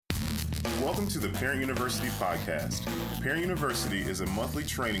Welcome to the Parent University podcast. Parent University is a monthly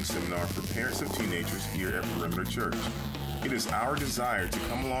training seminar for parents of teenagers here at Perimeter Church. It is our desire to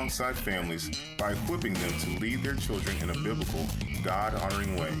come alongside families by equipping them to lead their children in a biblical,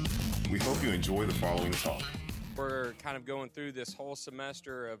 God-honoring way. We hope you enjoy the following talk. We're kind of going through this whole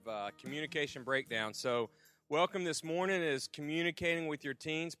semester of communication breakdown. So welcome this morning is Communicating with Your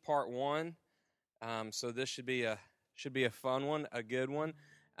Teens, Part 1. So this should be a fun one, a good one.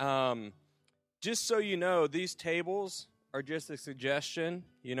 Just so you know, these tables are just a suggestion,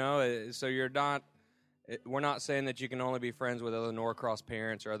 so we're not saying that you can only be friends with other Norcross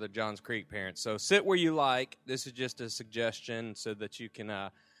parents or other Johns Creek parents. So sit where you like. This is just a suggestion so that you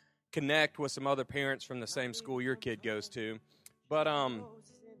can connect with some other parents from the same school your kid goes to. But,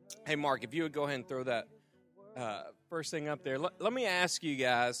 hey, Mark, if you would go ahead and throw that first thing up there. Let me ask you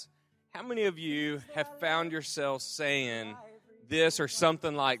guys, how many of you have found yourself saying this or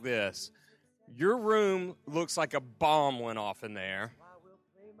something like this? Your room looks like a bomb went off in there.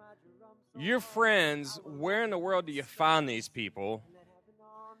 Your friends, where in the world do you find these people?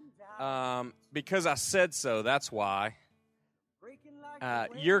 Because I said so, that's why.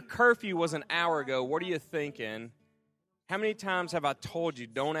 Your curfew was an hour ago. What are you thinking? How many times have I told you,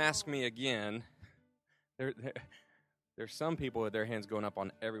 don't ask me again? There's some people with their hands going up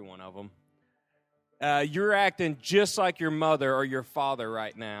on every one of them. You're acting just like your mother or your father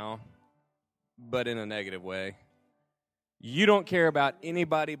right now, but in a negative way. You don't care about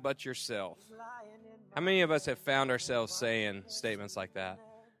anybody but yourself. How many of us have found ourselves saying statements like that?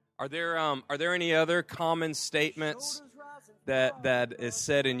 Are there any other common statements that is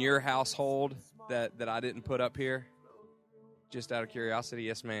said in your household that I didn't put up here? Just out of curiosity,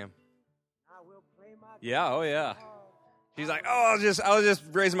 yes, ma'am. Yeah, oh yeah. She's like, I was just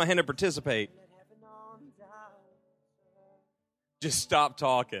raising my hand to participate. Just stop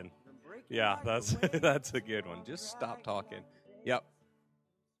talking. Yeah, that's a good one. Just stop talking. Yep.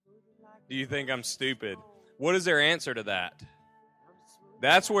 Do you think I'm stupid? What is their answer to that?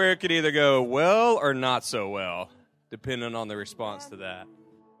 That's where it could either go well or not so well, depending on the response to that.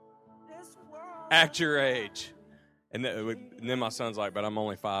 Act your age. And then my son's like, but I'm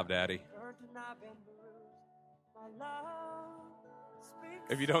only 5, Daddy.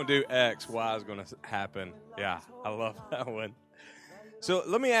 If you don't do X, Y is going to happen. Yeah, I love that one. So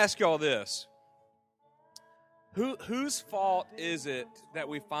let me ask you all this. Whose fault is it that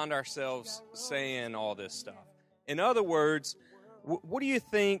we find ourselves saying all this stuff? In other words, what do you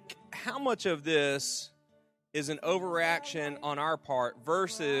think, how much of this is an overreaction on our part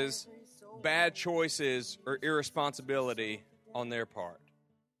versus bad choices or irresponsibility on their part?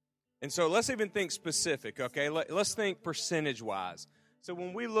 And so let's even think specific, okay? Let's think percentage-wise. So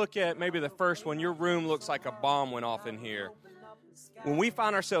when we look at maybe the first one, your room looks like a bomb went off in here. When we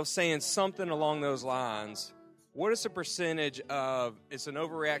find ourselves saying something along those lines, what is the percentage of it's an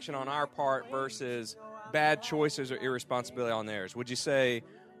overreaction on our part versus bad choices or irresponsibility on theirs? Would you say,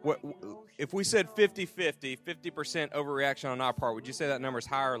 if we said 50-50, 50% overreaction on our part, would you say that number is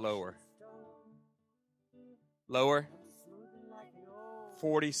higher or lower? Lower?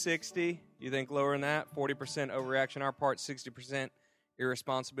 40-60? You think lower than that? 40% overreaction on our part, 60%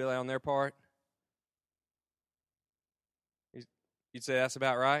 irresponsibility on their part? You'd say that's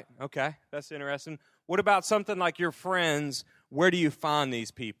about right? Okay, that's interesting. What about something like your friends? Where do you find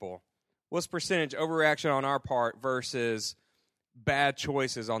these people? What's percentage overreaction on our part versus bad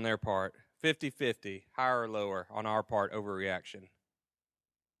choices on their part? 50-50, higher or lower on our part, overreaction?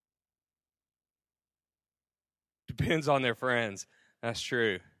 Depends on their friends. That's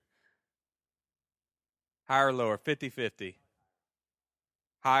true. Higher or lower, 50-50.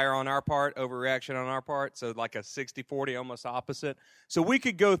 Higher on our part, overreaction on our part, so like a 60-40, almost opposite. So we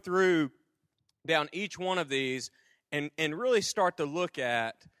could go through down each one of these and really start to look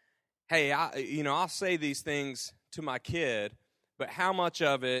at, hey, I'll say these things to my kid, but how much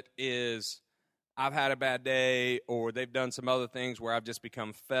of it is I've had a bad day or they've done some other things where I've just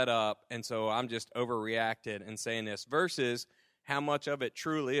become fed up and so I'm just overreacted and saying this versus how much of it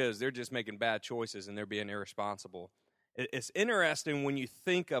truly is they're just making bad choices and they're being irresponsible. It's interesting when you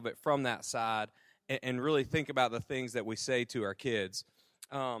think of it from that side and really think about the things that we say to our kids.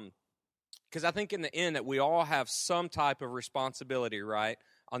 Because I think in the end that we all have some type of responsibility, right,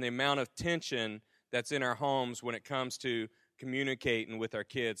 on the amount of tension that's in our homes when it comes to communicating with our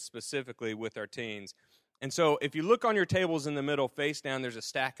kids, specifically with our teens. And so if you look on your tables in the middle, face down, there's a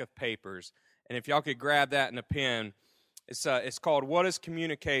stack of papers. And if y'all could grab that and a pen, it's called What is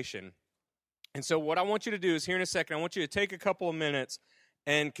Communication? And so what I want you to do is here in a second, I want you to take a couple of minutes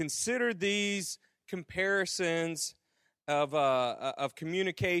and consider these comparisons of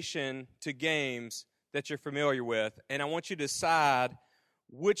communication to games that you're familiar with, and I want you to decide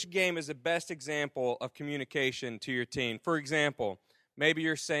which game is the best example of communication to your teen. For example, maybe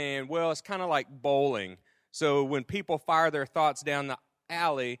you're saying, well, it's kind of like bowling. So when people fire their thoughts down the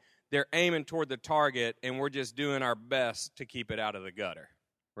alley, they're aiming toward the target, and we're just doing our best to keep it out of the gutter,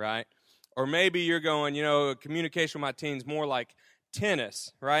 right? Or maybe you're going, communication with my teens more like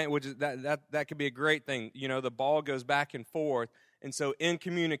tennis, right? Which is that could be a great thing. The ball goes back and forth, and so in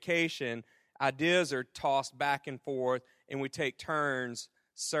communication, ideas are tossed back and forth, and we take turns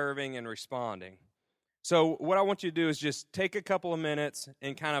serving and responding. So what I want you to do is just take a couple of minutes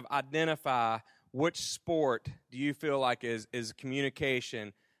and kind of identify which sport do you feel like is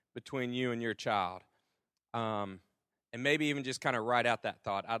communication between you and your child. And maybe even just kind of write out that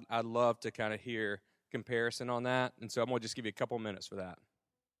thought. I'd love to kind of hear comparison on that. And so I'm going to just give you a couple of minutes for that.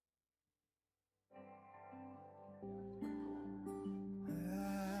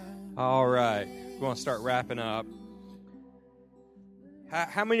 All right. We're going to start wrapping up.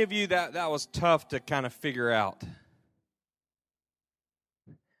 How many of you that was tough to kind of figure out?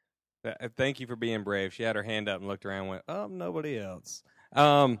 Thank you for being brave. She had her hand up and looked around and went, nobody else.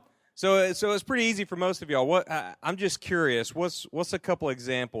 So it's pretty easy for most of y'all. I'm just curious, what's a couple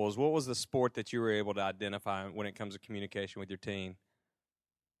examples? What was the sport that you were able to identify when it comes to communication with your teen?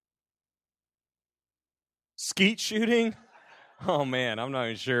 Skeet shooting? Oh, man, I'm not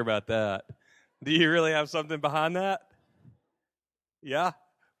even sure about that. Do you really have something behind that? Yeah?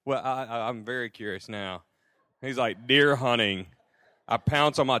 Well, I'm very curious now. He's like, deer hunting. I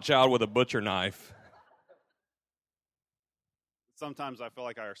pounce on my child with a butcher knife. Sometimes I feel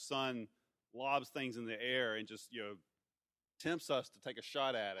like our son lobs things in the air and just, tempts us to take a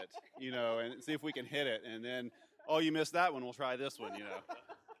shot at it, and see if we can hit it. And then, you missed that one, we'll try this one, Good.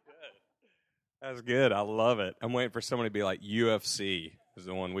 That's good. I love it. I'm waiting for someone to be like, UFC is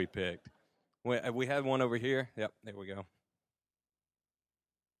the one we picked. Wait, have we had one over here? Yep, there we go.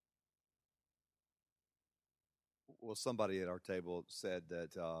 Well, somebody at our table said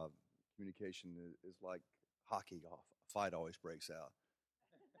that communication is like hockey. A fight always breaks out.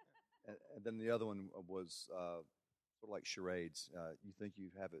 And then the other one was sort of like charades. You think you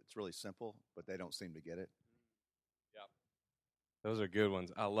have it. It's really simple, but they don't seem to get it. Yep. Those are good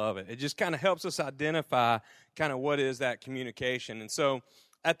ones. I love it. It just kind of helps us identify kind of what is that communication. And so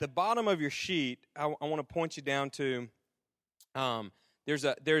at the bottom of your sheet, I want to point you down to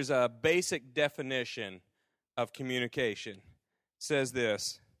there's a basic definition of communication. It says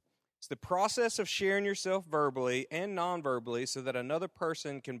this: it's the process of sharing yourself verbally and non-verbally so that another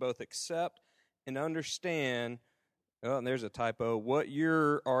person can both accept and understand, and there's a typo, what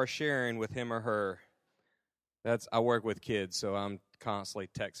you are sharing with him or her. I work with kids, so I'm constantly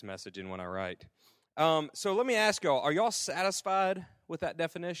text messaging when I write. So let me ask y'all, are y'all satisfied with that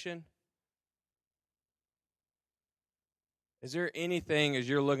definition? Is there anything, as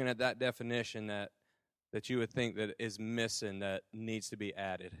you're looking at that definition, that you would think that is missing, that needs to be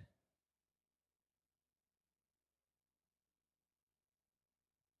added?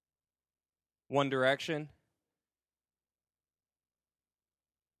 One Direction?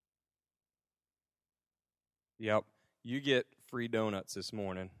 Yep. You get free donuts this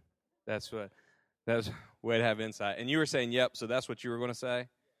morning. That's way to have insight. And you were saying, yep, so that's what you were going to say?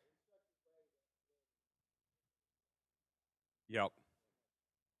 Yep.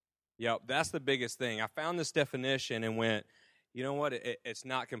 Yep, that's the biggest thing. I found this definition and went, you know what, it's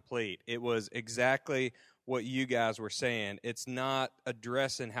not complete. It was exactly what you guys were saying. It's not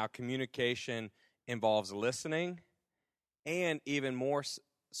addressing how communication involves listening and even more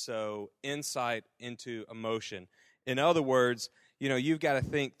so insight into emotion. In other words, you've got to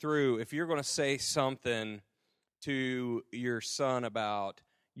think through, if you're going to say something to your son about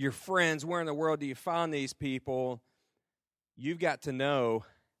your friends, where in the world do you find these people, you've got to know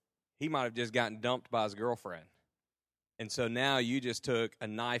he might have just gotten dumped by his girlfriend. And so now you just took a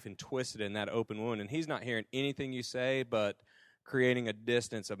knife and twisted it in that open wound, and he's not hearing anything you say, but creating a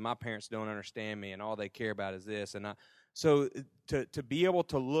distance of my parents don't understand me, and all they care about is this. And so to be able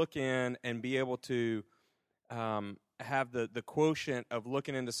to look in and be able to have the quotient of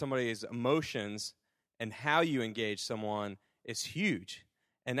looking into somebody's emotions and how you engage someone is huge.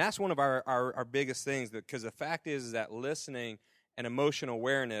 And that's one of our biggest things, because the fact is that listening and emotional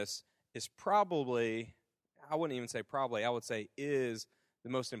awareness is probably, I wouldn't even say probably, I would say is the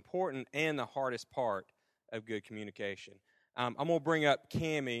most important and the hardest part of good communication. I'm going to bring up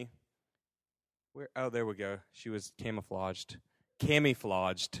Cammie. There we go. She was camouflaged.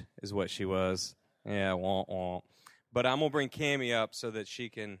 Camouflaged is what she was. Yeah, womp womp. But I'm going to bring Cammie up so that she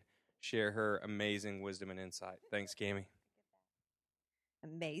can share her amazing wisdom and insight. Thanks, Cammie.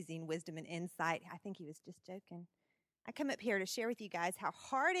 Amazing wisdom and insight. I think he was just joking. I come up here to share with you guys how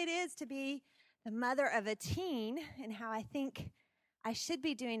hard it is to be the mother of a teen and how I think I should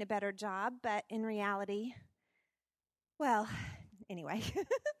be doing a better job, but in reality, well, anyway,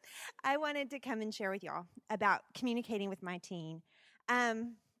 I wanted to come and share with y'all about communicating with my teen.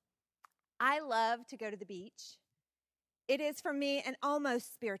 I love to go to the beach. It is for me an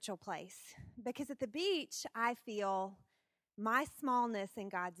almost spiritual place because at the beach, I feel my smallness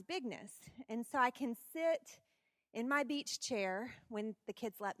and God's bigness. And so I can sit in my beach chair when the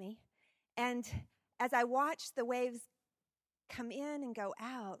kids let me. And as I watch the waves come in and go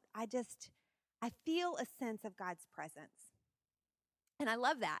out, I feel a sense of God's presence. And I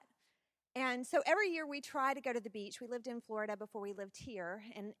love that. And so every year we try to go to the beach. We lived in Florida before we lived here.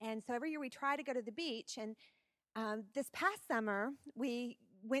 And so every year we try to go to the beach. And this past summer, we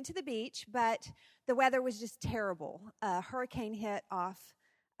went to the beach, but the weather was just terrible. A hurricane hit off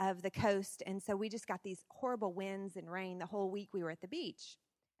of the coast, and so we just got these horrible winds and rain the whole week we were at the beach.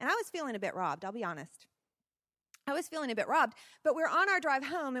 And I was feeling a bit robbed, I'll be honest. I was feeling a bit robbed, but we're on our drive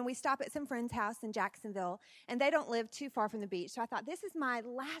home, and we stop at some friend's house in Jacksonville, and they don't live too far from the beach. So I thought, this is my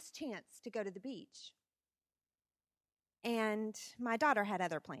last chance to go to the beach. And my daughter had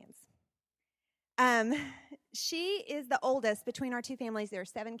other plans. She is the oldest. Between our two families, there are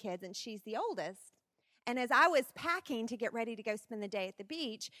 7 kids, and she's the oldest. And as I was packing to get ready to go spend the day at the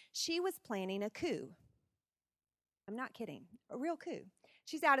beach, she was planning a coup. I'm not kidding, a real coup.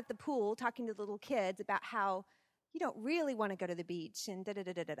 She's out at the pool talking to the little kids about how you don't really want to go to the beach and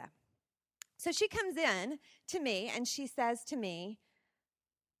da-da-da-da-da-da. So she comes in to me, and she says to me,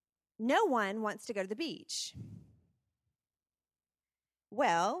 no one wants to go to the beach.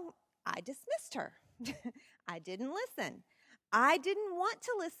 Well, I dismissed her. I didn't listen. I didn't want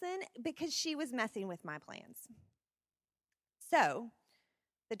to listen because she was messing with my plans. So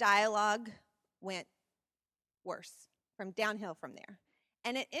the dialogue went worse, downhill from there.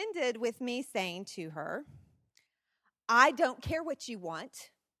 And it ended with me saying to her, I don't care what you want.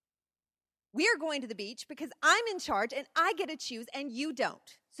 We are going to the beach because I'm in charge and I get to choose and you don't.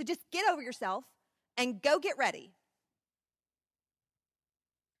 So just get over yourself and go get ready.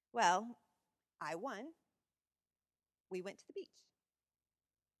 Well, I won. We went to the beach.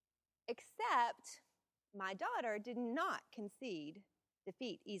 Except my daughter did not concede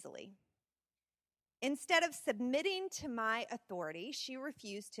defeat easily. Instead of submitting to my authority, she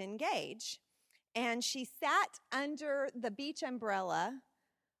refused to engage. And she sat under the beach umbrella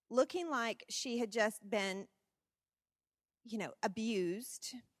looking like she had just been,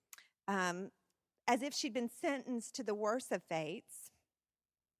 abused, as if she'd been sentenced to the worst of fates.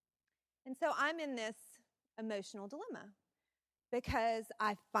 And so I'm in this emotional dilemma because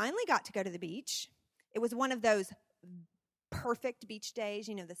I finally got to go to the beach. It was one of those perfect beach days,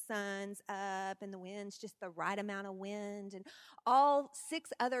 the sun's up and the wind's just the right amount of wind, and all 6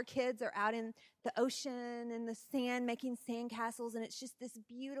 other kids are out in the ocean and the sand making sandcastles, and it's just this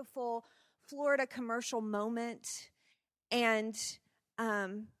beautiful Florida commercial moment. And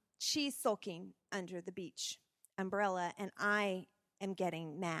she's sulking under the beach umbrella, and I am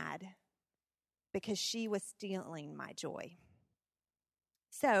getting mad because she was stealing my joy.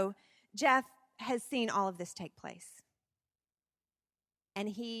 So Jeff has seen all of this take place. And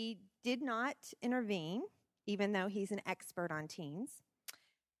he did not intervene, even though he's an expert on teens.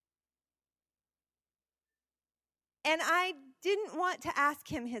 And I didn't want to ask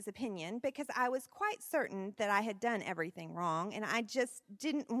him his opinion because I was quite certain that I had done everything wrong, and I just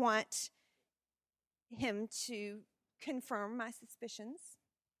didn't want him to confirm my suspicions.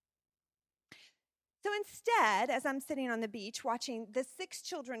 So instead, as I'm sitting on the beach watching the 6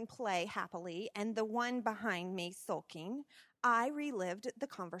 children play happily and the one behind me sulking, I relived the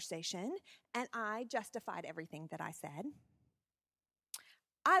conversation and I justified everything that I said.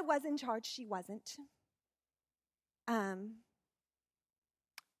 I was in charge, she wasn't.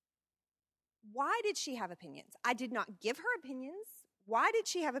 Why did she have opinions? I did not give her opinions. Why did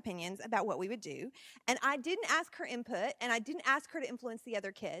she have opinions about what we would do? And I didn't ask her input, and I didn't ask her to influence the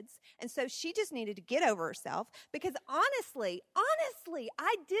other kids. And so she just needed to get over herself because honestly,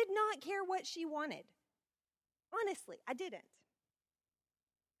 I did not care what she wanted. Honestly, I didn't.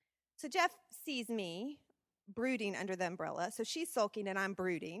 So Jeff sees me brooding under the umbrella. So she's sulking and I'm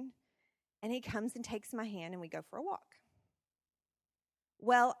brooding. And he comes and takes my hand and we go for a walk.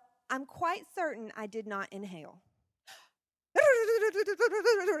 Well, I'm quite certain I did not inhale.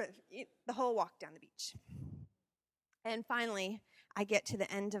 The whole walk down the beach. And finally, I get to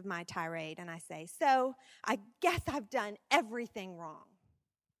the end of my tirade and I say, so I guess I've done everything wrong.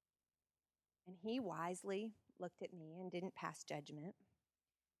 And he wisely looked at me and didn't pass judgment.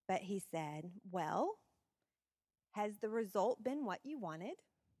 But he said, well, has the result been what you wanted?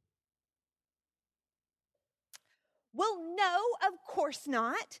 Well, no, of course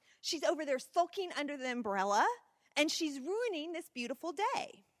not. She's over there sulking under the umbrella, and she's ruining this beautiful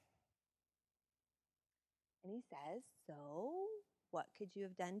day. And he says, so what could you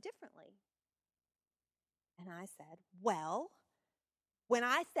have done differently? And I said, well, when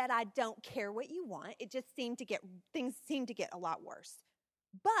I said I don't care what you want, things seemed to get a lot worse.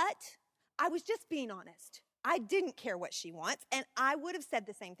 But I was just being honest. I didn't care what she wants, and I would have said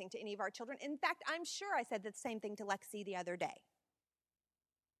the same thing to any of our children. In fact, I'm sure I said the same thing to Lexi the other day.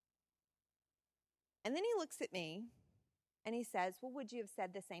 And then he looks at me, and he says, well, would you have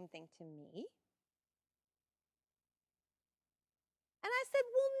said the same thing to me? And I said,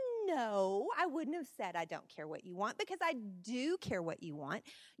 well, no, I wouldn't have said I don't care what you want, because I do care what you want.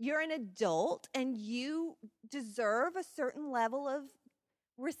 You're an adult, and you deserve a certain level of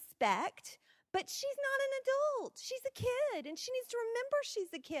respect. But she's not an adult. She's a kid, and she needs to remember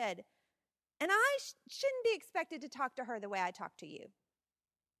she's a kid. And I shouldn't be expected to talk to her the way I talk to you.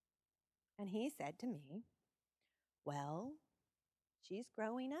 And he said to me, well, she's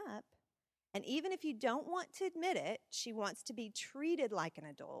growing up. And even if you don't want to admit it, she wants to be treated like an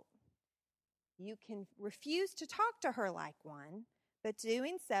adult. You can refuse to talk to her like one, but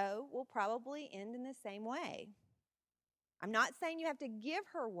doing so will probably end in the same way. I'm not saying you have to give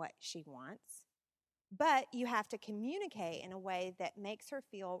her what she wants, but you have to communicate in a way that makes her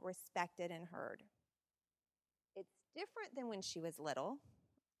feel respected and heard. It's different than when she was little,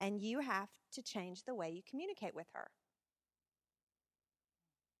 and you have to change the way you communicate with her.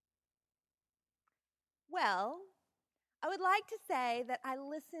 Well, I would like to say that I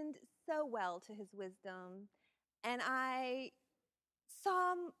listened so well to his wisdom, and I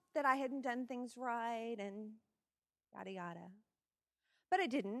saw that I hadn't done things right, and yada, yada. But I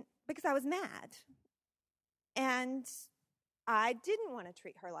didn't, because I was mad. And I didn't want to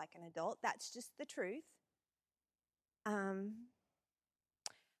treat her like an adult. That's just the truth. I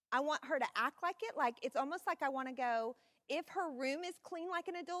want her to act like it. Like, it's almost like I want to go, if her room is clean like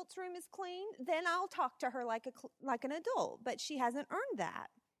an adult's room is clean, then I'll talk to her like an adult. But she hasn't earned that.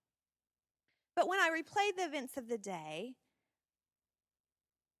 But when I replayed the events of the day,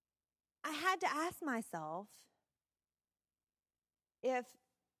 I had to ask myself, if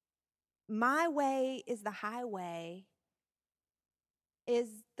my way is the highway, is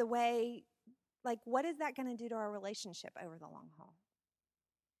the way, like, what is that going to do to our relationship over the long haul?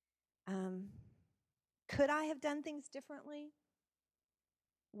 Could I have done things differently?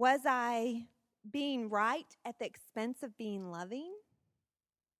 Was I being right at the expense of being loving?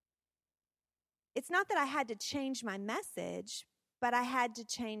 It's not that I had to change my message, but I had to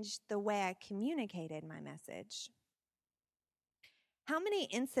change the way I communicated my message. How many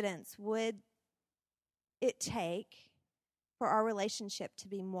incidents would it take for our relationship to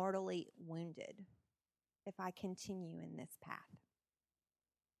be mortally wounded if I continue in this path?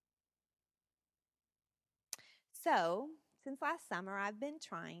 So, since last summer, I've been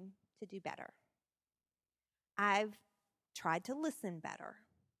trying to do better. I've tried to listen better,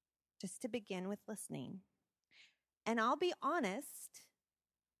 just to begin with listening. And I'll be honest,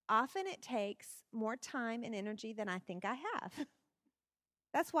 often it takes more time and energy than I think I have.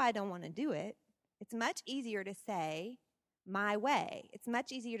 That's why I don't want to do it. It's much easier to say my way. It's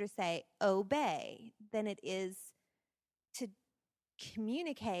much easier to say obey than it is to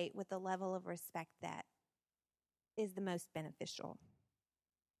communicate with the level of respect that is the most beneficial.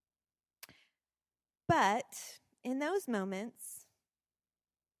 But in those moments,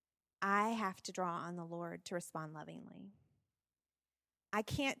 I have to draw on the Lord to respond lovingly. I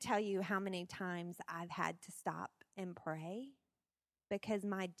can't tell you how many times I've had to stop and pray, because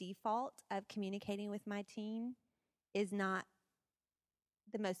my default of communicating with my teen is not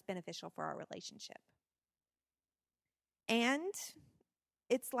the most beneficial for our relationship. And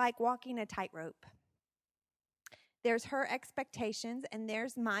it's like walking a tightrope. There's her expectations, and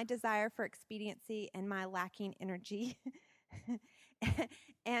there's my desire for expediency and my lacking energy.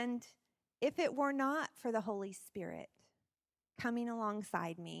 And if it were not for the Holy Spirit coming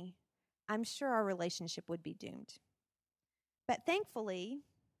alongside me, I'm sure our relationship would be doomed. But thankfully,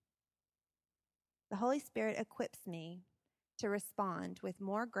 the Holy Spirit equips me to respond with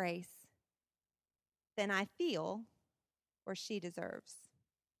more grace than I feel or she deserves.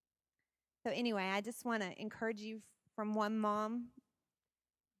 So anyway, I just want to encourage you from one mom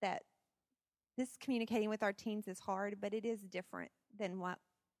that this communicating with our teens is hard, but it is different than what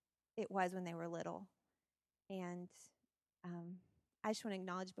it was when they were little. And I just want to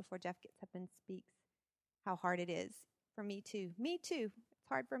acknowledge before Jeff gets up and speaks how hard it is for me too. Me too. It's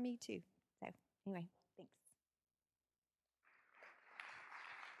hard for me too. So anyway, thanks.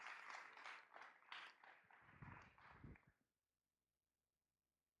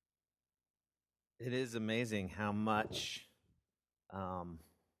 It is amazing how much for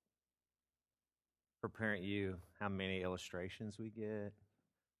Parent U, how many illustrations we get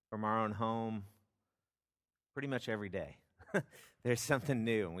from our own home pretty much every day. There's something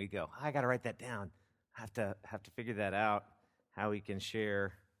new, and we go, I got to write that down. I have to figure that out, how we can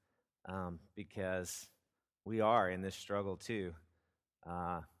share, because we are in this struggle too.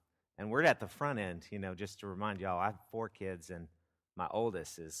 And we're at the front end, just to remind y'all, I have 4 kids, and my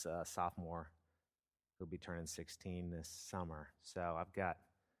oldest is a sophomore. He'll be turning 16 this summer. So I've got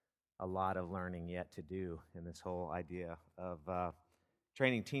a lot of learning yet to do in this whole idea of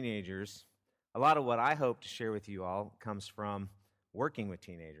training teenagers. A lot of what I hope to share with you all comes from working with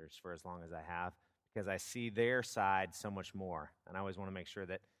teenagers for as long as I have, because I see their side so much more. And I always want to make sure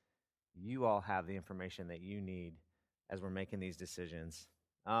that you all have the information that you need as we're making these decisions.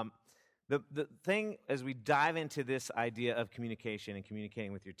 The thing, as we dive into this idea of communication and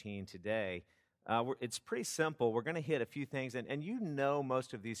communicating with your teen today, it's pretty simple. We're going to hit a few things, and you know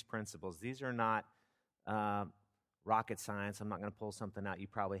most of these principles. These are not rocket science. I'm not going to pull something out you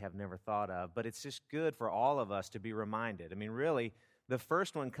probably have never thought of, but it's just good for all of us to be reminded. I mean, really, the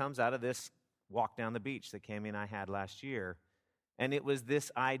first one comes out of this walk down the beach that Cammie and I had last year, and it was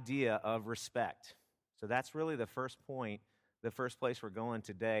this idea of respect. So that's really the first point, the first place we're going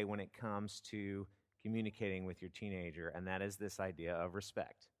today when it comes to communicating with your teenager, and that is this idea of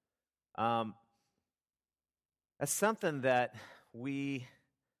respect. That's something that we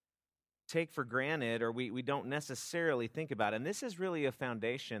take for granted, or we don't necessarily think about. And this is really a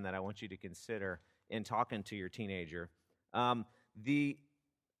foundation that I want you to consider in talking to your teenager. The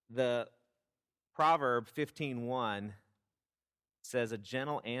Proverb 15:1 says, "A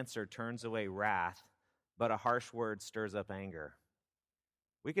gentle answer turns away wrath, but a harsh word stirs up anger."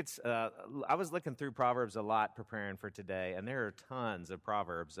 I was looking through Proverbs a lot preparing for today, and there are tons of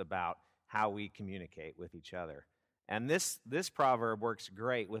Proverbs about how we communicate with each other. And this proverb works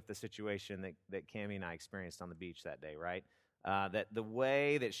great with the situation that Cammie and I experienced on the beach that day, right? That the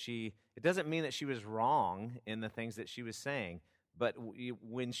way that it doesn't mean that she was wrong in the things that she was saying, but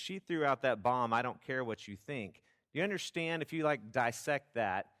when she threw out that bomb, I don't care what you think. Do you understand, if you dissect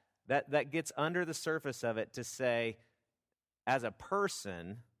that gets under the surface of it to say, as a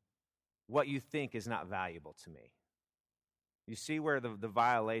person, what you think is not valuable to me. You see where the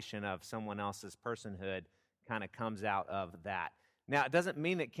violation of someone else's personhood kind of comes out of that. Now, it doesn't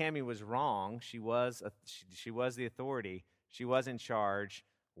mean that Cammie was wrong. She was the authority. She was in charge.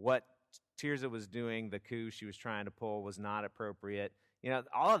 What Tirza was doing, the coup she was trying to pull, was not appropriate.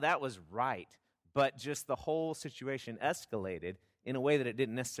 All of that was right, but just the whole situation escalated in a way that it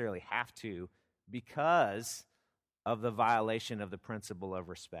didn't necessarily have to, because of the violation of the principle of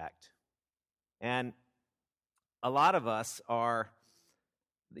respect. And a lot of us are,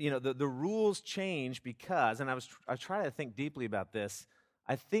 the rules change because, and I try to think deeply about this.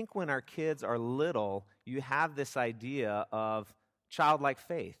 I think when our kids are little, you have this idea of childlike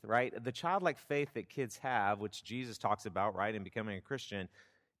faith, right? The childlike faith that kids have, which Jesus talks about, right, in becoming a Christian,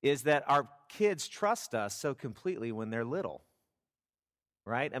 is that our kids trust us so completely when they're little,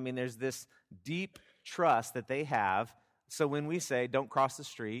 right? I mean, there's this deep trust that they have. So when we say, don't cross the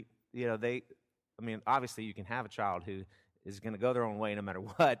street, obviously you can have a child who is going to go their own way no matter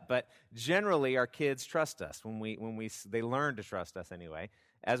what, but generally our kids trust us they learn to trust us anyway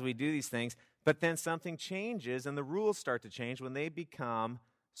as we do these things. But then something changes and the rules start to change when they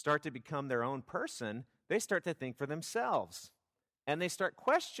start to become their own person. They start to think for themselves and they start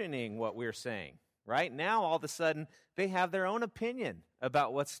questioning what we're saying. Right now, all of a sudden, they have their own opinion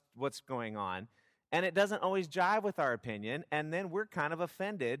about what's going on, and it doesn't always jive with our opinion, and then we're kind of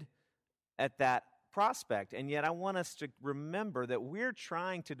offended at that prospect. And yet I want us to remember that we're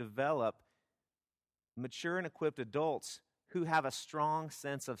trying to develop mature and equipped adults who have a strong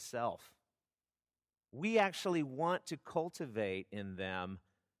sense of self. We actually want to cultivate in them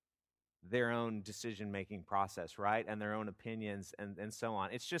their own decision-making process, right? And their own opinions and so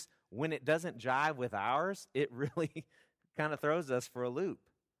on. It's just when it doesn't jive with ours, it really kind of throws us for a loop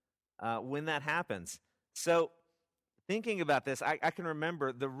when that happens. So thinking about this, I can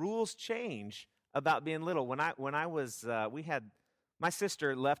remember the rules change about being little. When I was, my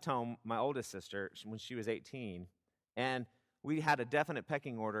sister left home, my oldest sister, when she was 18, and we had a definite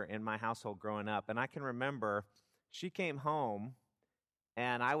pecking order in my household growing up. And I can remember she came home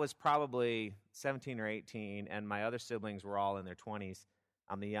And I was probably 17 or 18, and my other siblings were all in their 20s.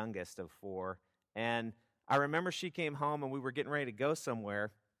 I'm the youngest of 4. And I remember she came home, and we were getting ready to go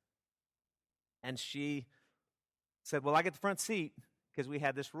somewhere. And she said, well, I get the front seat, because we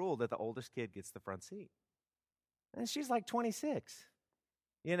had this rule that the oldest kid gets the front seat. And she's like 26,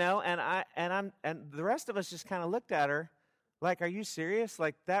 and the rest of us just kind of looked at her like, are you serious?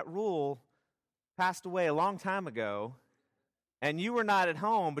 Like, that rule passed away a long time ago, and you were not at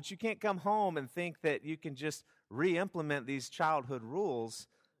home, but you can't come home and think that you can just re-implement these childhood rules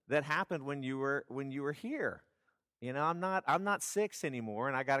that happened when you were here. I'm not 6 anymore,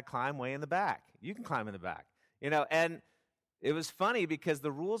 and I got to climb way in the back. You can climb in the back, and it was funny because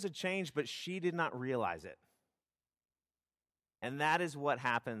the rules had changed, but she did not realize it. And that is what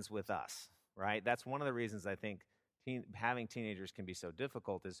happens with us, right? That's one of the reasons I think having teenagers can be so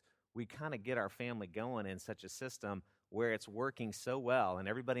difficult is we kind of get our family going in such a system where it's working so well and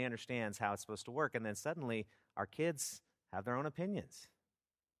everybody understands how it's supposed to work, and then suddenly our kids have their own opinions.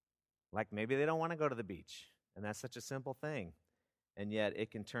 Like maybe they don't want to go to the beach, and that's such a simple thing, and yet it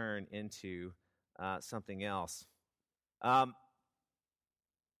can turn into something else. Again,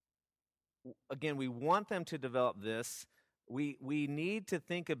 we want them to develop this. We need to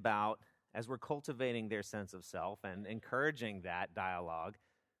think about, as we're cultivating their sense of self and encouraging that dialogue,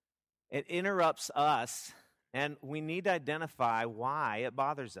 it interrupts us, and we need to identify why it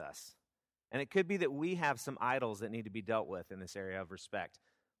bothers us. And it could be that we have some idols that need to be dealt with in this area of respect.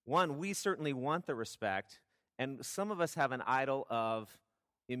 One, we certainly want the respect, and some of us have an idol of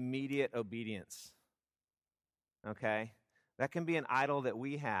immediate obedience. Okay? That can be an idol that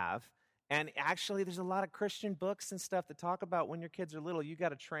we have. And actually, there's a lot of Christian books and stuff that talk about when your kids are little, you got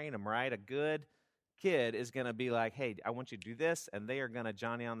to train them, right? A good kid is going to be like, hey, I want you to do this, and they are going to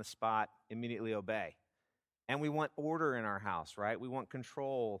Johnny on the spot, immediately obey. And we want order in our house, right? We want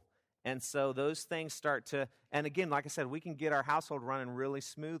control. And so those things start to, and again, like I said, we can get our household running really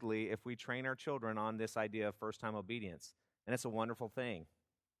smoothly if we train our children on this idea of first-time obedience. And it's a wonderful thing.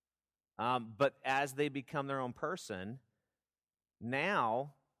 But as they become their own person,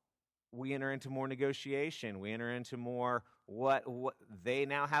 now we enter into more negotiation. We enter into more what they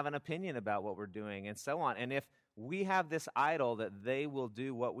now have an opinion about what we're doing and so on. And if we have this idol that they will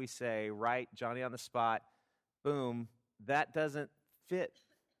do what we say, right, Johnny on the spot, boom, that doesn't fit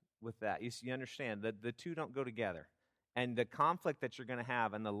with that. You understand that the two don't go together. And the conflict that you're going to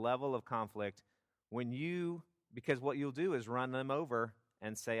have and the level of conflict because what you'll do is run them over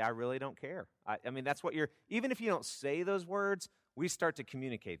and say, I really don't care. I mean, that's what even if you don't say those words, we start to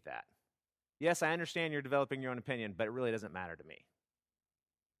communicate that. Yes, I understand you're developing your own opinion, but it really doesn't matter to me.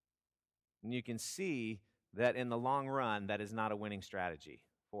 And you can see that in the long run, that is not a winning strategy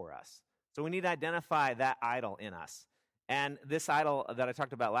for us. So we need to identify that idol in us. And this idol that I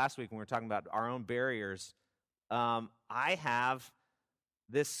talked about last week when we were talking about our own barriers, I have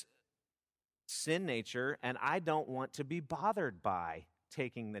this sin nature, and I don't want to be bothered by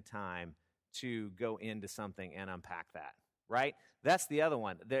taking the time to go into something and unpack that, right? That's the other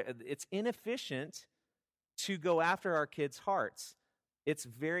one. It's inefficient to go after our kids' hearts. It's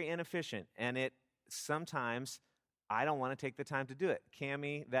very inefficient, and sometimes I don't want to take the time to do it.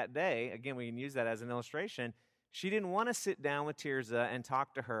 Cammie, that day, again, we can use that as an illustration, she didn't want to sit down with Tirza and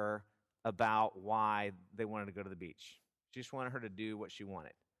talk to her about why they wanted to go to the beach. She just wanted her to do what she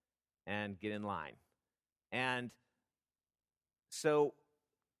wanted and get in line. And so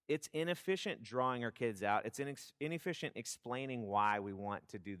it's inefficient drawing our kids out. It's inefficient explaining why we want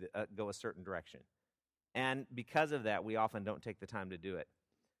to go a certain direction. And because of that, we often don't take the time to do it.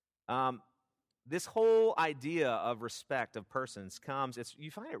 This whole idea of respect of persons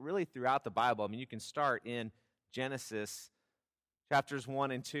you find it really throughout the Bible. I mean, you can start in Genesis chapters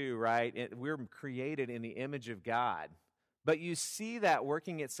 1 and 2, right? We're created in the image of God. But you see that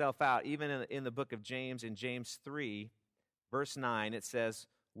working itself out even in the book of James, in James 3, verse 9, it says,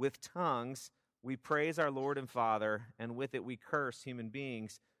 with tongues we praise our Lord and Father, and with it we curse human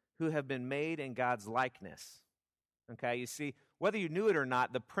beings who have been made in God's likeness. Okay, you see, whether you knew it or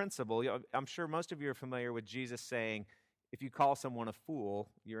not, the principle, I'm sure most of you are familiar with Jesus saying, if you call someone a fool,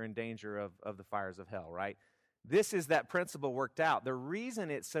 you're in danger of the fires of hell, right? This is that principle worked out. The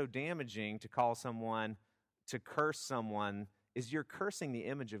reason it's so damaging to curse someone, is you're cursing the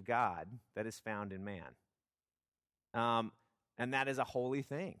image of God that is found in man. And that is a holy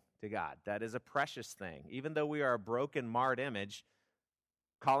thing to God. That is a precious thing. Even though we are a broken, marred image,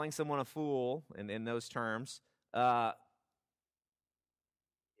 calling someone a fool, in those terms,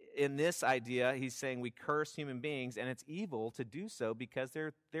 in this idea, he's saying we curse human beings, and it's evil to do so because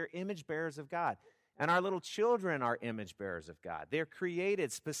they're image bearers of God. And our little children are image bearers of God. They're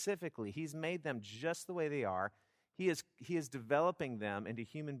created specifically. He's made them just the way they are. He is developing them into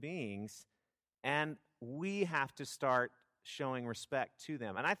human beings, and we have to start showing respect to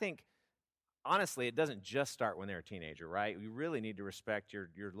them. And I think, honestly, it doesn't just start when they're a teenager, right? We really need to respect your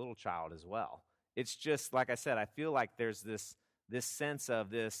little child as well. It's just, like I said, I feel like there's this sense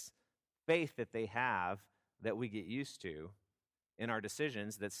of this faith that they have that we get used to in our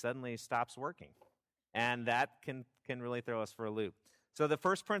decisions that suddenly stops working. And that can really throw us for a loop. So the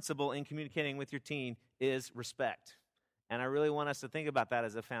first principle in communicating with your teen is respect. And I really want us to think about that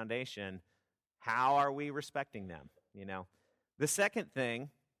as a foundation. How are we respecting them? The second thing,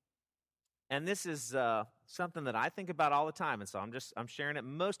 and this is something that I think about all the time, and so I'm sharing it.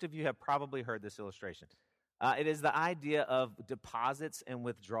 Most of you have probably heard this illustration. It is the idea of deposits and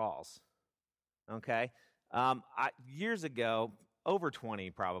withdrawals. Okay? Years ago, over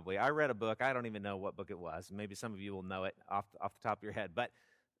 20 probably, I read a book. I don't even know what book it was. Maybe some of you will know it off the top of your head. But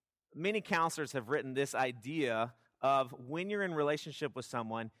many counselors have written this idea of when you're in relationship with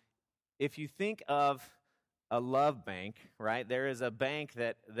someone, if you think of a love bank, right? There is a bank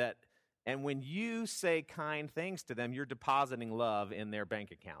that and when you say kind things to them, you're depositing love in their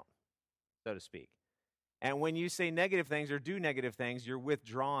bank account, so to speak. And when you say negative things or do negative things, you're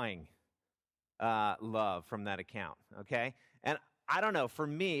withdrawing love from that account, okay? And I don't know, for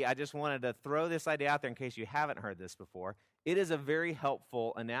me, I just wanted to throw this idea out there in case you haven't heard this before. It is a very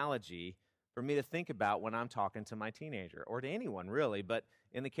helpful analogy for me to think about when I'm talking to my teenager, or to anyone really, but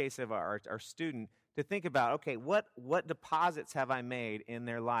in the case of our student, to think about, okay, what deposits have I made in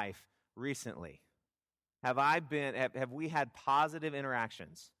their life recently? Have we had positive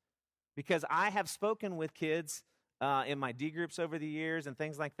interactions? Because I have spoken with kids in my D groups over the years and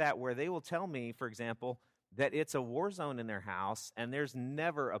things like that, where they will tell me, for example, that it's a war zone in their house and there's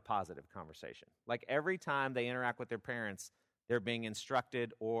never a positive conversation. Like every time they interact with their parents, they're being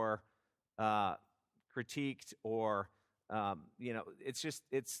instructed or critiqued or,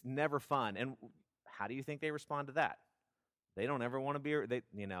 it's never fun. And how do you think they respond to that? They don't ever want to be,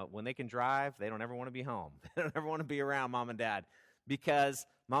 when they can drive, they don't ever want to be home. They don't ever want to be around mom and dad because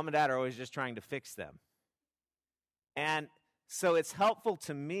mom and dad are always just trying to fix them. And so it's helpful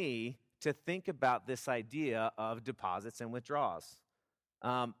to me to think about this idea of deposits and withdrawals.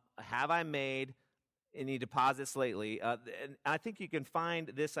 Have I made any deposits lately? And I think you can find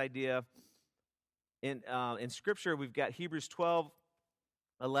this idea in Scripture. We've got Hebrews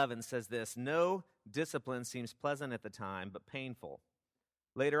 12:11 says this: "No discipline seems pleasant at the time, but painful.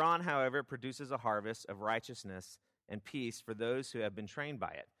 Later on, however, it produces a harvest of righteousness and peace for those who have been trained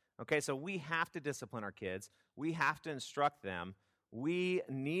by it." Okay, so we have to discipline our kids. We have to instruct them. We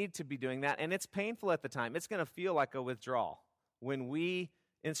need to be doing that, and it's painful at the time. It's going to feel like a withdrawal. When we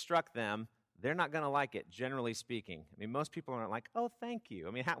instruct them, they're not going to like it, generally speaking. I mean, most people aren't like, "Oh, thank you."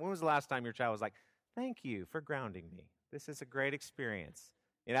 I mean, when was the last time your child was like, "Thank you for grounding me. This is a great experience"?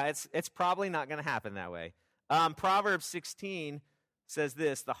 It's probably not going to happen that way. Proverbs 16 says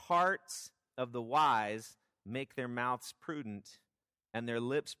this: "The hearts of the wise make their mouths prudent, and their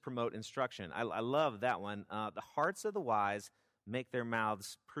lips promote instruction." I love that one. The hearts of the wise make their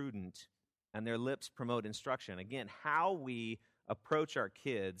mouths prudent, and their lips promote instruction. Again, how we approach our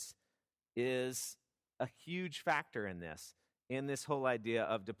kids is a huge factor in this whole idea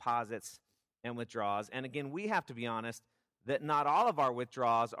of deposits and withdrawals. And again, we have to be honest that not all of our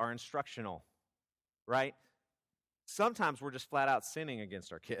withdrawals are instructional, right? Sometimes we're just flat out sinning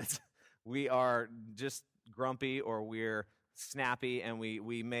against our kids. We are just grumpy, or we're snappy, and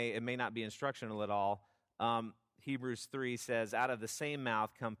it may not be instructional at all. Hebrews 3 says, "Out of the same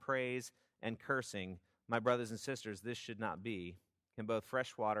mouth come praise and cursing. My brothers and sisters, this should not be. Can both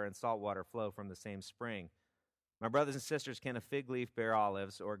fresh water and salt water flow from the same spring? My brothers and sisters, can a fig leaf bear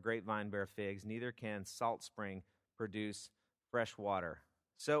olives, or a grapevine bear figs? Neither can salt spring produce fresh water."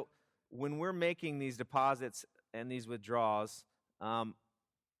 So when we're making these deposits and these withdrawals,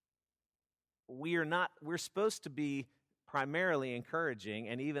 we're supposed to be primarily encouraging,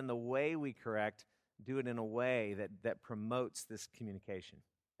 and even the way we correct, do it in a way that promotes this communication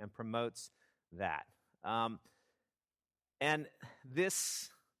and promotes that. And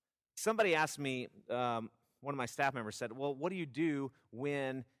somebody asked me, one of my staff members said, "Well, what do you do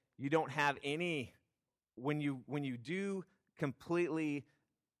when you don't have any, when you do completely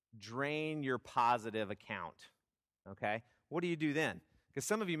drain your positive account, okay? What do you do then?" Because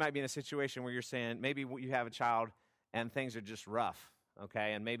some of you might be in a situation where you're saying, maybe you have a child and things are just rough,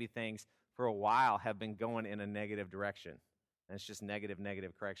 okay? And maybe things for a while have been going in a negative direction. And it's just negative,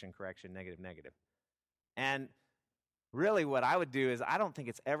 negative, correction, correction, negative, negative. And really what I would do is I don't think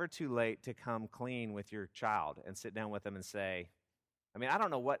it's ever too late to come clean with your child and sit down with them and say, I mean, I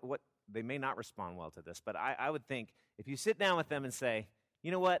don't know what they may not respond well to this, but I would think if you sit down with them and say,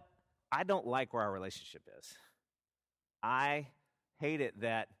 you know what, I don't like where our relationship is. I hate it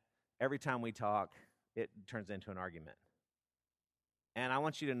that every time we talk, it turns into an argument. And I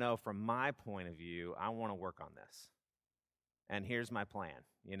want you to know from my point of view, I want to work on this. And here's my plan,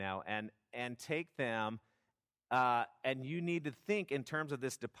 and take them, and you need to think in terms of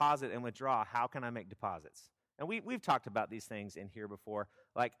this deposit and withdraw. How can I make deposits? And we've talked about these things in here before.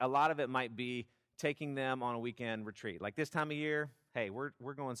 Like a lot of it might be taking them on a weekend retreat. Like this time of year, hey, we're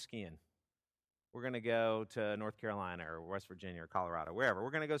going skiing. We're going to go to North Carolina or West Virginia or Colorado, wherever.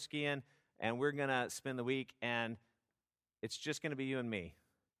 We're going to go skiing, and we're going to spend the week, and it's just going to be you and me.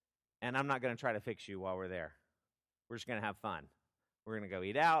 And I'm not going to try to fix you while we're there. We're just going to have fun. We're going to go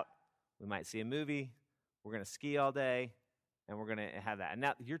eat out. We might see a movie. We're going to ski all day, and we're going to have that. And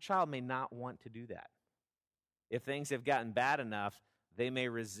now your child may not want to do that. If things have gotten bad enough, they may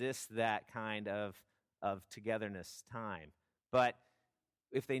resist that kind of togetherness time. But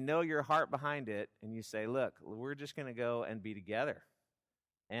if they know your heart behind it and you say, look, we're just going to go and be together,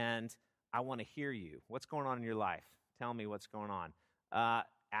 and I want to hear you. What's going on in your life? Tell me what's going on.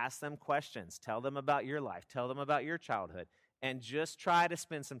 Ask them questions. Tell them about your life. Tell them about your childhood. And just try to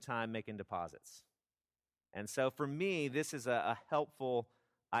spend some time making deposits. And so for me, this is a helpful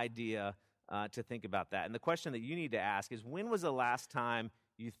idea to think about that. And the question that you need to ask is, when was the last time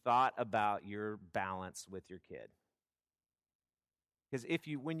you thought about your balance with your kid? Because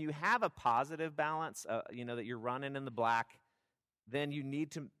when you have a positive balance, that you're running in the black, then you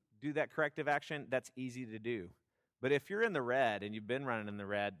need to do that corrective action. That's easy to do. But if you're in the red and you've been running in the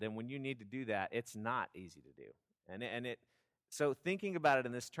red, then when you need to do that, it's not easy to do. So thinking about it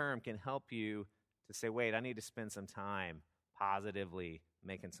in this term can help you to say, wait, I need to spend some time positively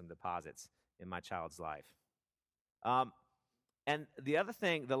making some deposits in my child's life. And the other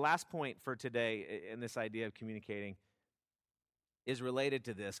thing, the last point for today in this idea of communicating is related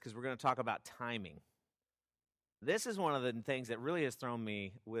to this, because we're going to talk about timing. This is one of the things that really has thrown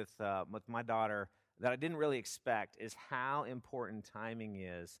me with my daughter that I didn't really expect, is how important timing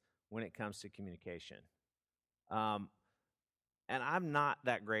is when it comes to communication. And I'm not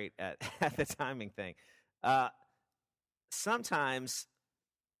that great at the timing thing. Sometimes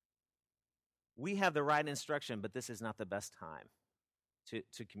we have the right instruction, but this is not the best time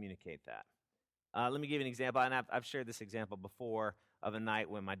to communicate that. Let me give you an example, and I've shared this example before of a night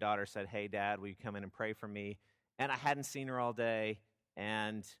when my daughter said, hey, Dad, will you come in and pray for me? And I hadn't seen her all day,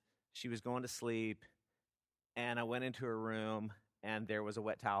 and she was going to sleep, and I went into her room, and there was a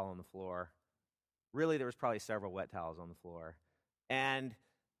wet towel on the floor. Really, there was probably several wet towels on the floor. And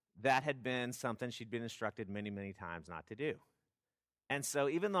that had been something she'd been instructed many, many times not to do. And so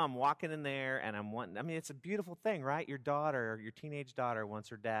even though I'm walking in there and it's a beautiful thing, right? Your daughter, your teenage daughter wants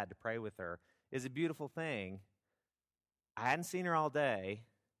her dad to pray with her. It's a beautiful thing. I hadn't seen her all day.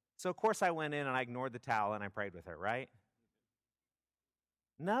 So, of course, I went in and I ignored the towel and I prayed with her, right?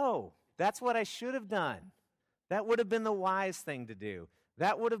 No, that's what I should have done. That would have been the wise thing to do.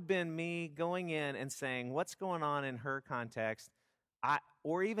 That would have been me going in and saying, what's going on in her context?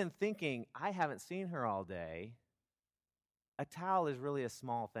 Or even thinking, I haven't seen her all day. A towel is really a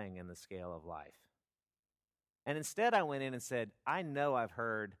small thing in the scale of life. And instead I went in and said, I know I've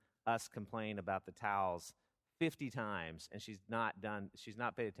heard us complain about the towels 50 times, and she's not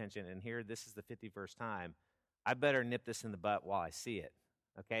paid attention, and here this is the 51st time. I better nip this in the butt while I see it.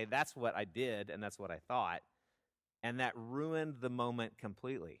 Okay, that's what I did, and that's what I thought. And that ruined the moment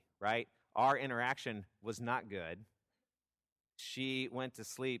completely, right? Our interaction was not good. She went to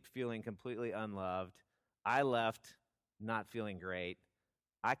sleep feeling completely unloved. I left not feeling great.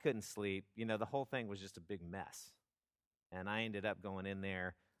 I couldn't sleep. The whole thing was just a big mess. And I ended up going in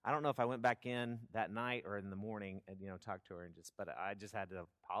there. I don't know if I went back in that night or in the morning and, talk to her but I just had to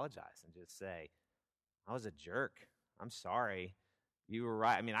apologize and just say, I was a jerk. I'm sorry. You were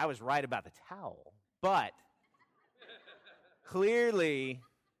right. I was right about the towel, but clearly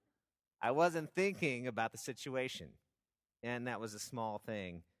I wasn't thinking about the situation. And that was a small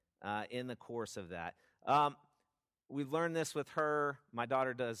thing in the course of that. We've learned this with her. My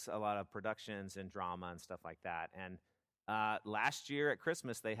daughter does a lot of productions and drama and stuff like that. And last year at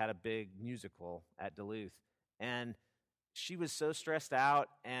Christmas, they had a big musical at Duluth. And she was so stressed out,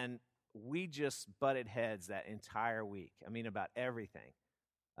 and we just butted heads that entire week. About everything.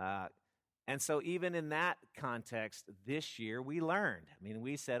 And so even in that context, this year, we learned.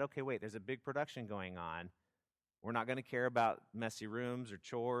 We said, okay, wait, there's a big production going on. We're not going to care about messy rooms or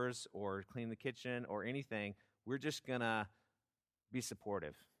chores or clean the kitchen or anything. we're just going to be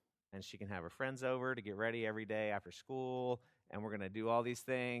supportive. And she can have her friends over to get ready every day after school, and we're going to do all these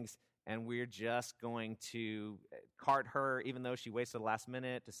things, and we're just going to cart her, even though she wasted the last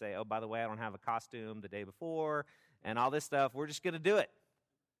minute, to say, oh, by the way, I don't have a costume the day before, and all this stuff. We're just going to do it.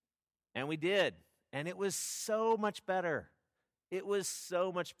 And we did, and it was so much better. It was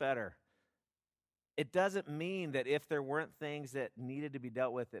so much better. It doesn't mean that if there weren't things that needed to be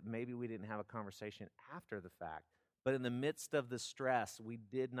dealt with, that maybe we didn't have a conversation after the fact. But in the midst of the stress, we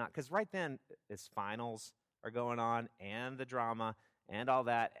did not, because right then, it's finals are going on, and the drama, and all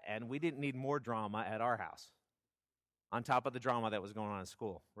that, and we didn't need more drama at our house, on top of the drama that was going on in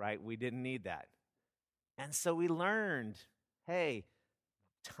school, right? We didn't need that. And so we learned, hey,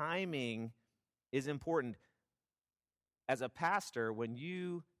 timing is important. As a pastor, when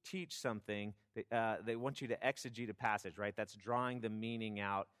you teach something, they want you to exegete a passage, right? That's drawing the meaning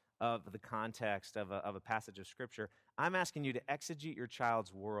out of the context of a passage of Scripture. I'm asking you to exegete your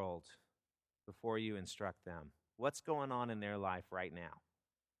child's world before you instruct them. What's going on in their life right now?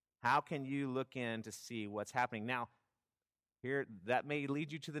 How can you look in to see what's happening? Now, here, that may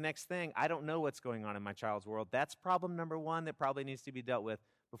lead you to the next thing. I don't know what's going on in my child's world. That's problem number one that probably needs to be dealt with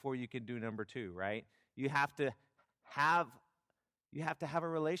before you can do number two, right? You have to have a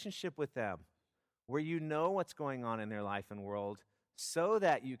relationship with them where you know what's going on in their life and world, so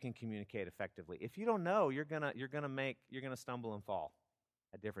that you can communicate effectively. If you don't know, you're gonna stumble and fall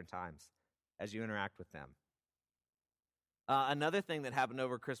at different times as you interact with them. Another thing that happened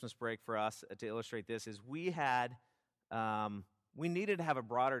over Christmas break for us to illustrate this is we needed to have a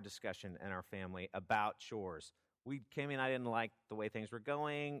broader discussion in our family about chores. Kami and I didn't like the way things were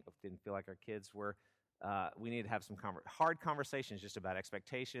going. Didn't feel like our kids were. We needed to have some hard conversations just about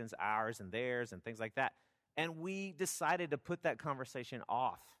expectations, ours and theirs, and things like that. And we decided to put that conversation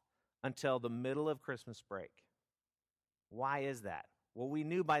off until the middle of Christmas break. Why is that? Well, we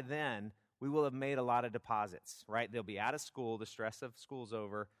knew by then we will have made a lot of deposits, right? They'll be out of school, the stress of school's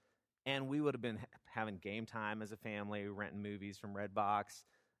over, and we would have been having game time as a family, renting movies from Redbox,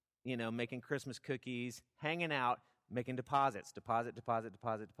 making Christmas cookies, hanging out, making deposits.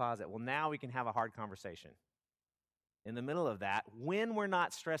 Well, now we can have a hard conversation in the middle of that, when we're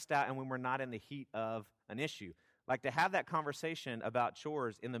not stressed out and when we're not in the heat of an issue. Like, to have that conversation about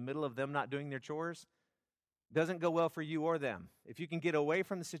chores in the middle of them not doing their chores doesn't go well for you or them. If you can get away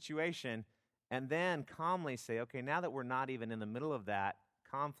from the situation and then calmly say, okay, now that we're not even in the middle of that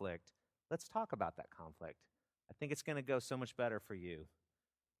conflict, let's talk about that conflict. I think it's going to go so much better for you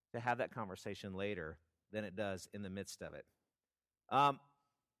to have that conversation later than it does in the midst of it.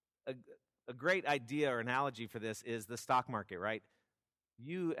 A great idea or analogy for this is the stock market, right?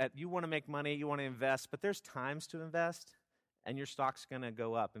 You want to make money, you want to invest, but there's times to invest, and your stock's going to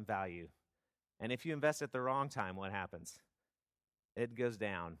go up in value. And if you invest at the wrong time, what happens? It goes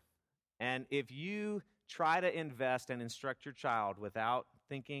down. And if you try to invest and instruct your child without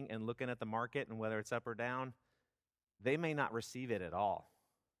thinking and looking at the market and whether it's up or down, they may not receive it at all.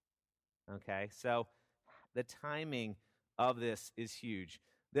 Okay, so the timing of this is huge.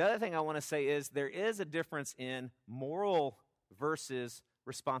 The other thing I want to say is there is a difference in moral versus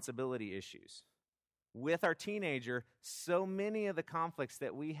responsibility issues. With our teenager, so many of the conflicts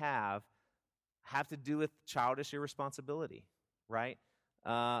that we have to do with childish irresponsibility, right?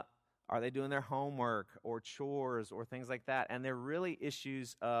 Are they doing their homework or chores or things like that? And they're really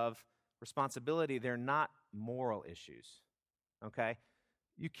issues of responsibility. They're not moral issues, okay?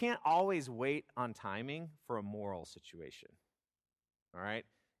 You can't always wait on timing for a moral situation, all right?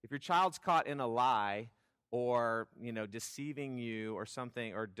 If your child's caught in a lie or, deceiving you or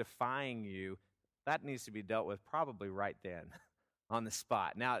something or defying you, that needs to be dealt with probably right then on the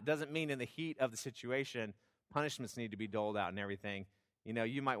spot. Now, it doesn't mean in the heat of the situation, punishments need to be doled out and everything.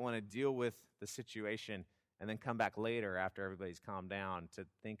 You might want to deal with the situation and then come back later after everybody's calmed down to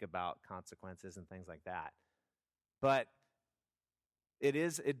think about consequences and things like that. But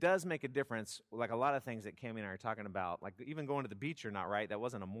it does make a difference, like a lot of things that Cami and I are talking about, like even going to the beach or not, right? That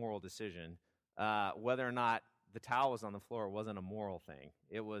wasn't a moral decision. Whether or not the towel was on the floor wasn't a moral thing.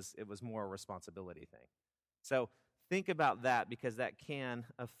 It was more a responsibility thing. So think about that, because that can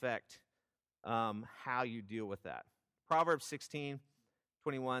affect how you deal with that. Proverbs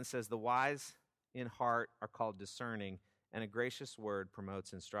 16:21 says, "The wise in heart are called discerning, and a gracious word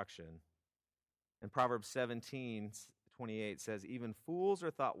promotes instruction." And Proverbs 17:28 says, "Even fools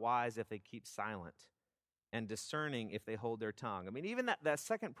are thought wise if they keep silent, and discerning if they hold their tongue." I mean, even that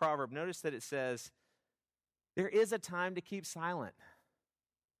second proverb, notice that it says, there is a time to keep silent,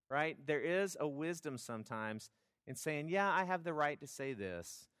 right? There is a wisdom sometimes in saying, yeah, I have the right to say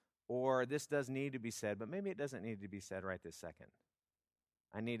this, or this does need to be said, but maybe it doesn't need to be said right this second.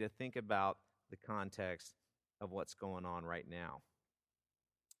 I need to think about the context of what's going on right now.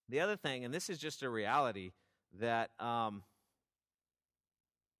 The other thing, and this is just a reality, that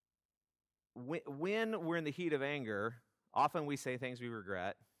when we're in the heat of anger, often we say things we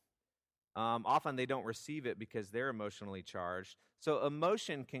regret. Often they don't receive it because they're emotionally charged. So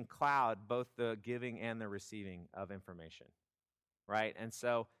emotion can cloud both the giving and the receiving of information, right? And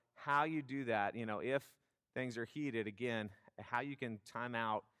so how you do that, if things are heated, again, how you can time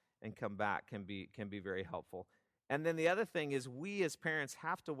out and come back can be very helpful. And then the other thing is we as parents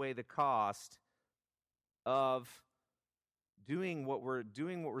have to weigh the cost of doing what we're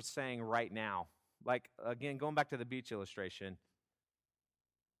saying right now. Like, again, going back to the beach illustration,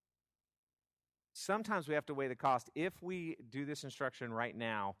 sometimes we have to weigh the cost. If we do this instruction right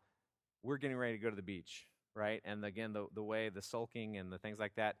now, we're getting ready to go to the beach, right? And again, the way the sulking and the things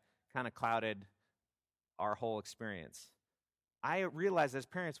like that kind of clouded our whole experience. I realize as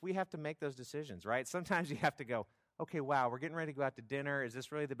parents, we have to make those decisions, right? Sometimes you have to go, okay, wow, we're getting ready to go out to dinner. Is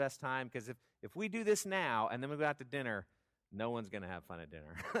this really the best time? Because if we do this now and then we go out to dinner, no one's going to have fun at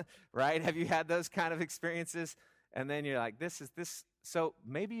dinner, right? Have you had those kind of experiences? And then you're like, this. So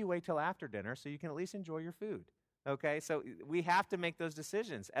maybe you wait till after dinner so you can at least enjoy your food, okay? So we have to make those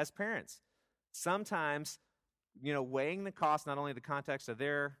decisions as parents. Sometimes, weighing the cost, not only the context of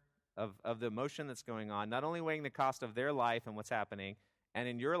of the emotion that's going on, not only weighing the cost of their life and what's happening, and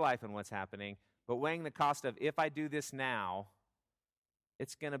in your life and what's happening, but weighing the cost of if I do this now,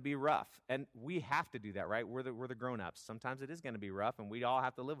 it's going to be rough. And we have to do that, right? We're the grown-ups. Sometimes it is going to be rough, and we all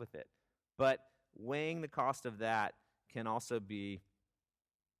have to live with it. But weighing the cost of that can also be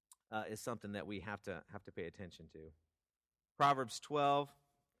is something that we have to pay attention to. Proverbs 12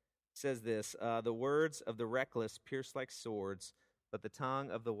 says this, the words of the reckless pierce like swords, but the tongue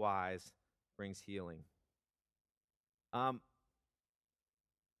of the wise brings healing.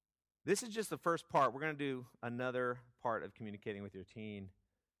 This is just the first part. We're going to do another part of communicating with your teen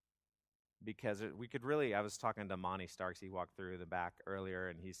because we could really, I was talking to Monty Starks, he walked through the back earlier,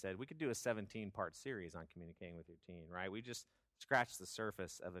 and he said we could do a 17-part series on communicating with your teen, right? We just scratched the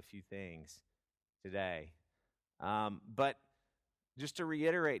surface of a few things today. But just to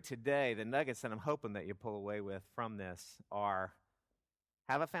reiterate today, the nuggets that I'm hoping that you pull away with from this are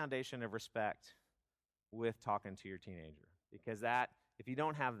have a foundation of respect with talking to your teenager, because that, if you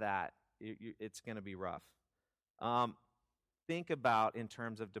don't have that, it's going to be rough. Think about in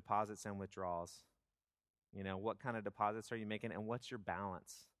terms of deposits and withdrawals. What kind of deposits are you making, and what's your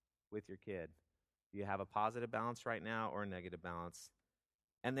balance with your kid? Do you have a positive balance right now or a negative balance?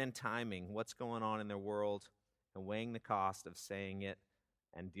 And then timing, what's going on in their world, and weighing the cost of saying it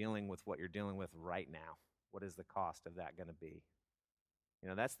and dealing with what you're dealing with right now. What is the cost of that going to be?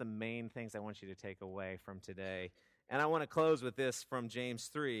 That's the main things I want you to take away from today. And I want to close with this from James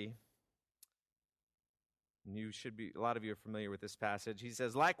 3. A lot of you are familiar with this passage. He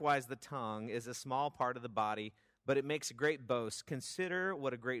says, likewise, the tongue is a small part of the body, but it makes a great boast. Consider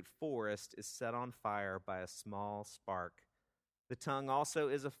what a great forest is set on fire by a small spark. The tongue also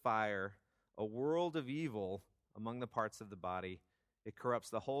is a fire, a world of evil among the parts of the body. It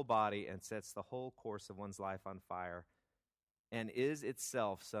corrupts the whole body and sets the whole course of one's life on fire, and is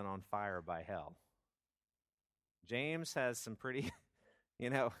itself set on fire by hell. James has some pretty,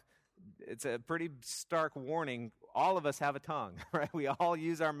 it's a pretty stark warning. All of us have a tongue, right? We all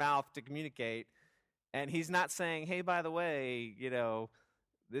use our mouth to communicate. And he's not saying, hey, by the way,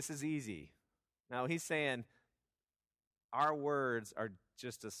 this is easy. No, he's saying our words are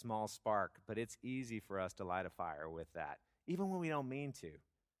just a small spark, but it's easy for us to light a fire with that, even when we don't mean to.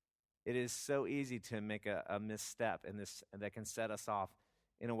 It is so easy to make a misstep in this that can set us off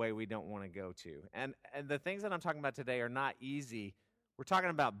in a way we don't want to go to. And the things that I'm talking about today are not easy. We're talking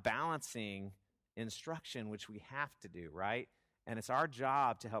about balancing instruction, which we have to do, right? And it's our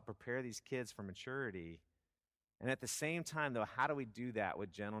job to help prepare these kids for maturity. And at the same time, though, how do we do that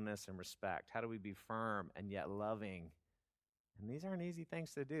with gentleness and respect? How do we be firm and yet loving? And these aren't easy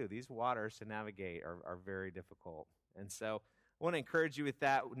things to do. These waters to navigate are very difficult. And so I want to encourage you with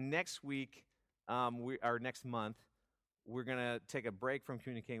that. Next week, next month, we're going to take a break from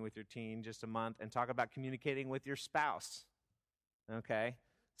communicating with your teen, just a month, and talk about communicating with your spouse. Okay?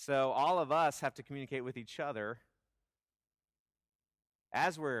 So all of us have to communicate with each other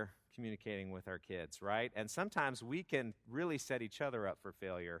as we're communicating with our kids, right? And sometimes we can really set each other up for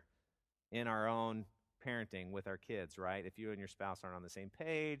failure in our own parenting with our kids, right? If you and your spouse aren't on the same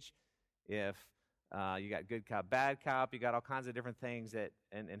page, if you got good cop, bad cop, you got all kinds of different things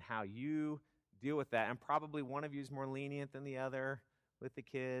and how you deal with that. And probably one of you is more lenient than the other, with the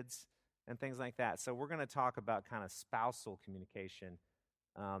kids and things like that. So we're going to talk about kind of spousal communication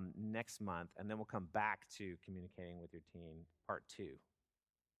next month, and then we'll come back to communicating with your teen, part 2.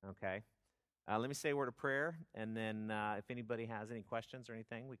 Okay? Let me say a word of prayer, and then if anybody has any questions or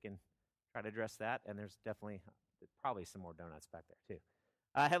anything, we can try to address that. And there's probably some more donuts back there, too.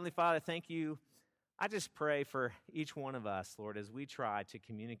 Heavenly Father, thank you. I just pray for each one of us, Lord, as we try to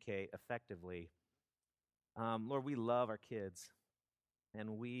communicate effectively. Lord, we love our kids,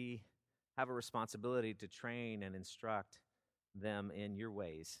 and we have a responsibility to train and instruct them in your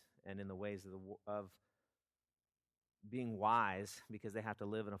ways and in the ways of being wise, because they have to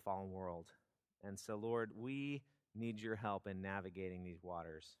live in a fallen world. And so, Lord, we need your help in navigating these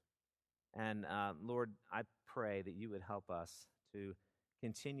waters. And Lord, I pray that you would help us to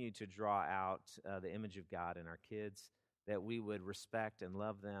continue to draw out the image of God in our kids, that we would respect and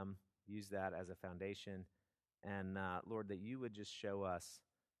love them, use that as a foundation. And Lord, that you would just show us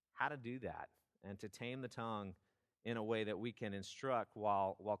how to do that and to tame the tongue in a way that we can instruct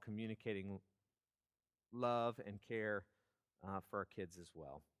while communicating love and care for our kids as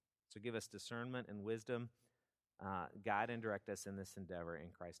well. So give us discernment and wisdom. Guide and direct us in this endeavor. In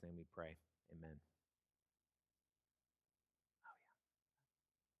Christ's name we pray. Amen.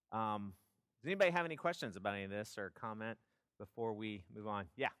 Does anybody have any questions about any of this or comment before we move on?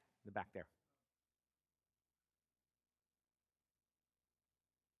 Yeah, in the back there.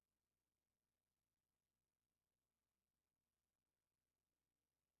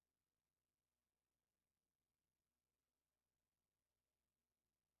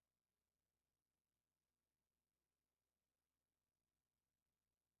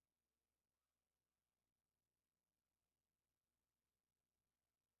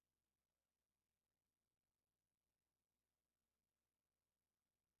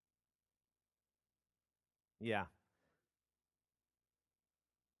 Yeah.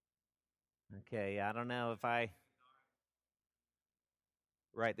 Okay, I don't know if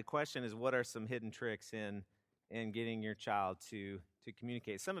Right, the question is, what are some hidden tricks in getting your child to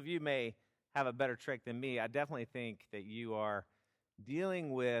communicate? Some of you may have a better trick than me. I definitely think that you are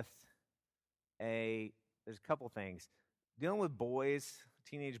dealing with there's a couple things. Dealing with boys,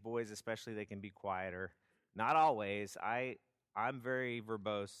 teenage boys especially, they can be quieter. Not always. I'm very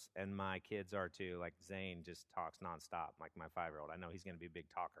verbose, and my kids are too. Like Zane just talks nonstop, like my 5-year-old. I know he's going to be a big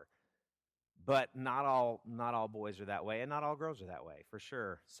talker. But not all boys are that way, and not all girls are that way, for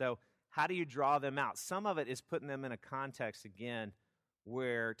sure. So how do you draw them out? Some of it is putting them in a context, again,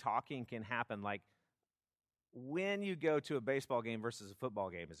 where talking can happen. Like when you go to a baseball game versus a football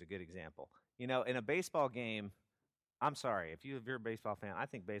game is a good example. You know, in a baseball game, I'm sorry, if you're a baseball fan, I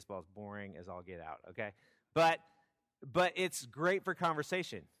think baseball is boring as all get out, okay? But it's great for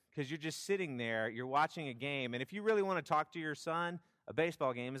conversation because you're just sitting there, you're watching a game, and if you really want to talk to your son, a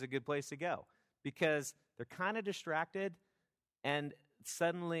baseball game is a good place to go because they're kind of distracted, and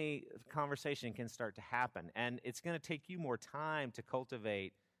suddenly conversation can start to happen. And it's going to take you more time to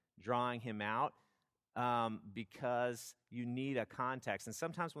cultivate drawing him out because you need a context. And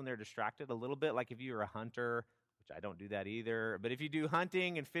sometimes when they're distracted a little bit, like if you're a hunter, which I don't do that either, but if you do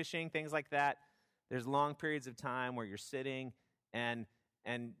hunting and fishing, things like that, there's long periods of time where you're sitting and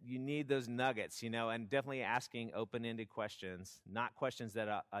you need those nuggets, you know, and definitely asking open-ended questions, not questions that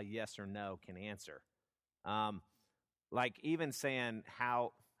a yes or no can answer. Like even saying,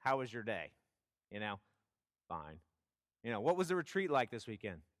 how was your day? You know, fine. You know, what was the retreat like this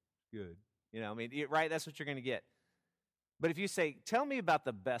weekend? Good. You know, I mean, right, that's what you're going to get. But if you say, tell me about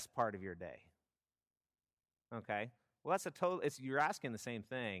the best part of your day. Okay, well, you're asking the same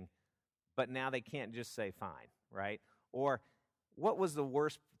thing, but now they can't just say fine, right? Or what was the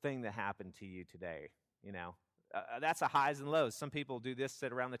worst thing that happened to you today? You know, that's a highs and lows. Some people do this,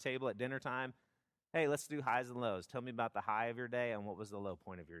 sit around the table at dinner time. Hey, let's do highs and lows. Tell me about the high of your day and what was the low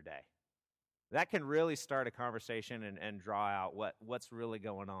point of your day. That can really start a conversation and draw out what's really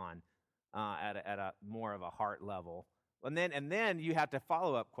going on at a more of a heart level. And then you have to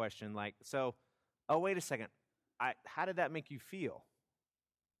follow-up question like, so, oh, wait a second. How did that make you feel?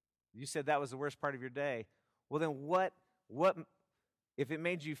 You said that was the worst part of your day. Well, then what if it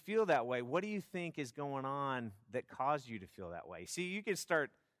made you feel that way, what do you think is going on that caused you to feel that way? See, you can start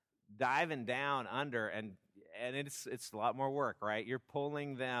diving down under, and it's a lot more work, right? You're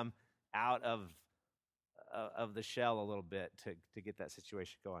pulling them out of the shell a little bit to get that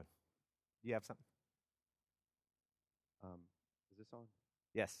situation going. Do you have something? Is this on?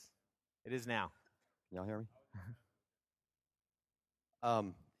 Yes, it is now. Can y'all hear me?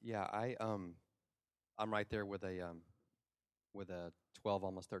 Yeah, I'm right there with a 12,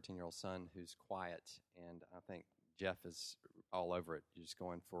 almost 13-year-old son who's quiet, and I think Jeff is all over it. You're just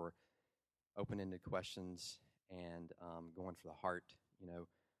going for open-ended questions and going for the heart.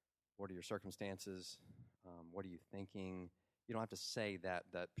 What are your circumstances? What are you thinking? You don't have to say that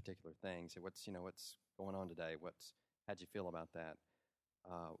particular thing. Say, what's going on today? How'd you feel about that?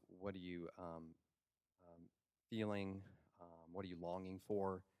 What are you feeling? What are you longing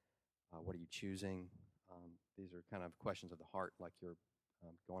for? What are you choosing? These are kind of questions of the heart, like you're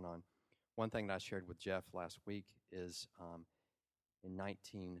going on. One thing that I shared with Jeff last week is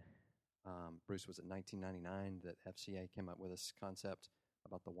Bruce, was it 1999 that FCA came up with this concept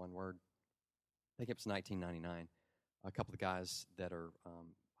about the one word? I think it was 1999. A couple of guys that are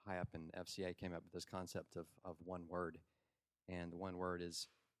high up in FCA came up with this concept of one word. And the one word is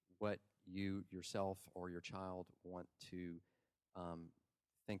what you yourself or your child want to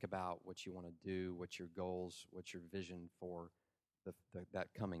think about, what you want to do, what's your goals, what's your vision for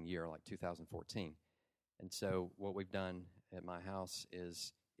that coming year, like 2014. And so what we've done at my house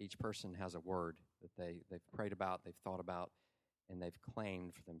is each person has a word that they've prayed about, they've thought about, and they've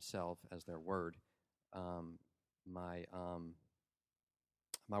claimed for themselves as their word. My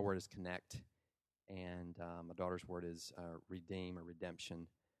word is connect, and my daughter's word is redeem or redemption.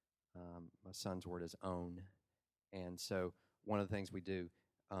 My son's word is own. And so one of the things we do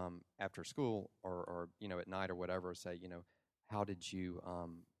after school or at night or whatever, say, how did you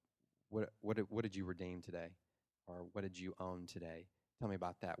what did you redeem today, or what did you own today? Tell me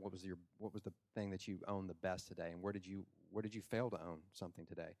about that. What was the thing that you owned the best today, and where did you fail to own something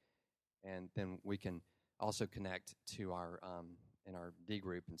today? And then we can also connect to our in our D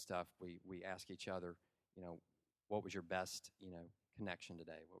group and stuff. We ask each other, what was your best connection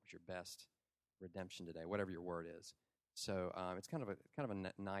today? What was your best redemption today? Whatever your word is. So it's kind of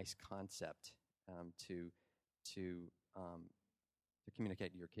a nice concept to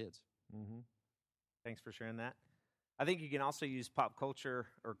communicate to your kids. Mm-hmm. Thanks for sharing that. I think you can also use pop culture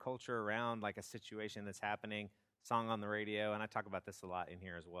or culture around like a situation that's happening, song on the radio, and I talk about this a lot in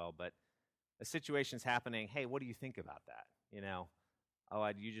here as well, but a situation's happening, hey, what do you think about that?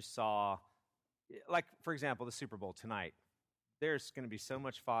 You just saw, like, for example, the Super Bowl tonight. There's going to be so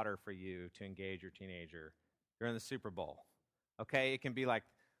much fodder for you to engage your teenager during the Super Bowl. Okay, it can be like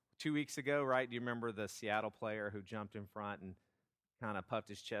 2 weeks ago, right? Do you remember the Seattle player who jumped in front and kind of puffed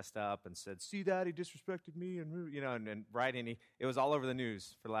his chest up and said, "See that? He disrespected me," and right, and it was all over the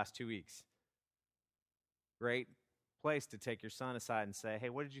news for the last 2 weeks. Great place to take your son aside and say, "Hey,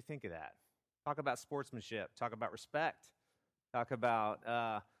 what did you think of that?" Talk about sportsmanship. Talk about respect. Talk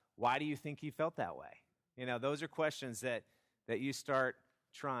about why do you think he felt that way? Those are questions that you start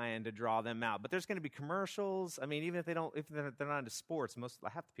trying to draw them out. But there's going to be commercials. I mean, even if they're not into sports,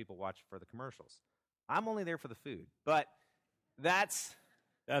 half the people watch for the commercials. I'm only there for the food, but that's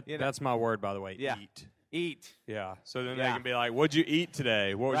my word, by the way. Yeah. Eat. Yeah. So then they can be like, "What'd you eat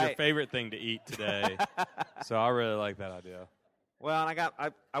today? What was your favorite thing to eat today?" So I really like that idea. Well,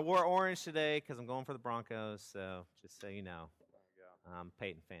 and I wore orange today because I'm going for the Broncos. So just so you know, I'm a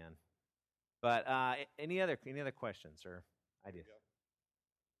Peyton fan. But any other questions or ideas?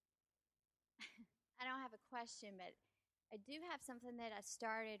 I don't have a question, but I do have something that I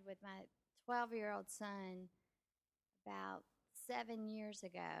started with my 12-year-old son about 7 years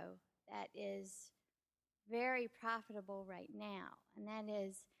ago that is very profitable right now. And that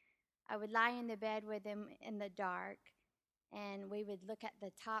is, I would lie in the bed with him in the dark, and we would look at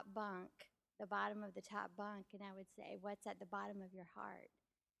the top bunk, the bottom of the top bunk, and I would say, "What's at the bottom of your heart?"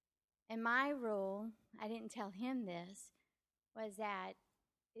 And my rule, I didn't tell him this, was that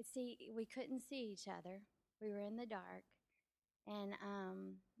we couldn't see each other. We were in the dark. And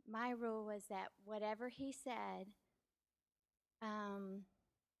my rule was that whatever he said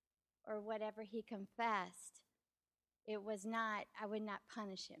or whatever he confessed, I would not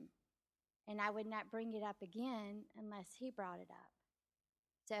punish him. And I would not bring it up again unless he brought it up.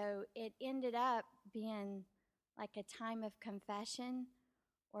 So it ended up being like a time of confession,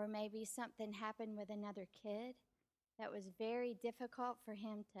 or maybe something happened with another kid that was very difficult for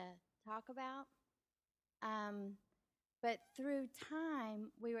him to talk about. But through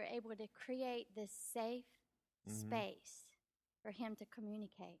time, we were able to create this safe space for him to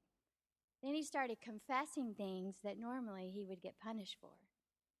communicate. Then he started confessing things that normally he would get punished for.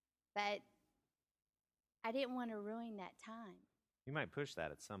 But I didn't want to ruin that time. You might push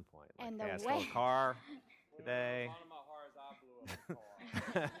that at some point. Like, And hey, I the stole way a car today. Bottom of my heart is I blew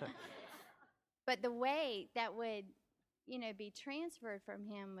up a car. But the way that would, be transferred from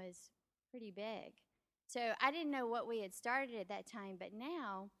him was pretty big. So I didn't know what we had started at that time, but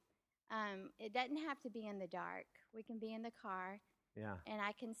now it doesn't have to be in the dark. We can be in the car, Yeah. and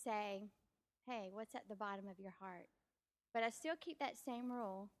I can say, "Hey, what's at the bottom of your heart?" But I still keep that same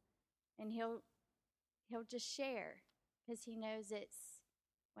rule, and he'll just share because he knows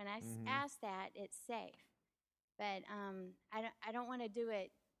when I ask that, it's safe. But I don't want to do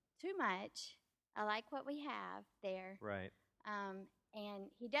it too much. I like what we have there. Right.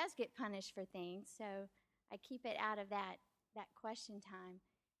 And he does get punished for things, so I keep it out of that question time.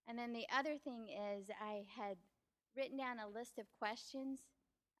 And then the other thing is I had written down a list of questions.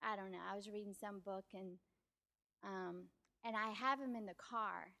 I don't know. I was reading some book, and I have them in the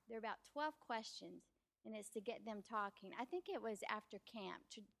car. They're about 12 questions, and it's to get them talking. I think it was after camp,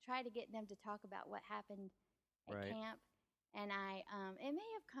 to try to get them to talk about what happened at Right. camp. And it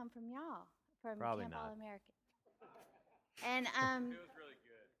may have come from y'all, from Probably Camp not. All-American. And It was really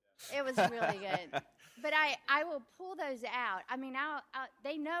good. it was really good. But I will pull those out. I mean,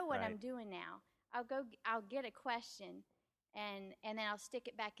 they know what I'm Right. doing now. I'll get a question, and then I'll stick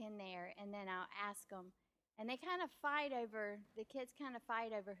it back in there, and then I'll ask them. And they kind of the kids kind of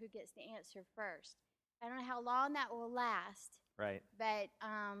fight over who gets the answer first. I don't know how long that will last, Right. but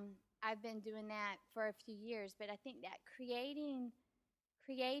I've been doing that for a few years. But I think that creating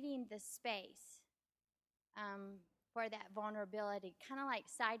the space for that vulnerability, kind of like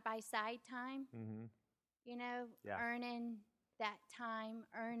side-by-side time, Mm-hmm. you know, Yeah. earning that time,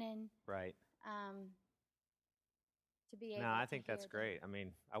 Right. to be able No, to I think that's hear them. great. I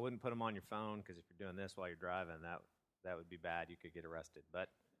mean, I wouldn't put them on your phone because if you're doing this while you're driving, that would be bad. You could get arrested. But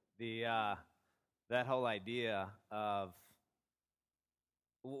the that whole idea of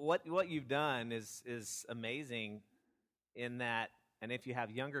what you've done is amazing in that, and if you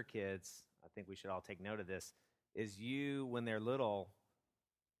have younger kids, I think we should all take note of this, is you, when they're little,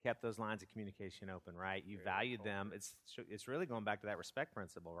 kept those lines of communication open, right? You valued them. It's really going back to that respect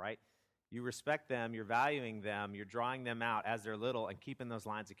principle, right? You respect them, you're valuing them, you're drawing them out as they're little and keeping those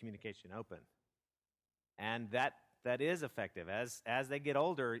lines of communication open. And that is effective. As they get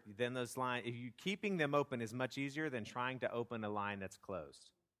older, then those lines, if you keeping them open is much easier than trying to open a line that's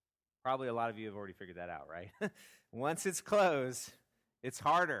closed. Probably a lot of you have already figured that out, right? Once it's closed, it's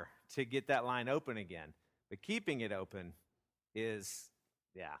harder to get that line open again. But keeping it open is,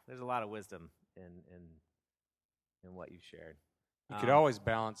 there's a lot of wisdom in what you've shared. You could always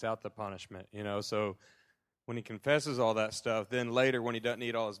balance out the punishment, so when he confesses all that stuff, then later when he doesn't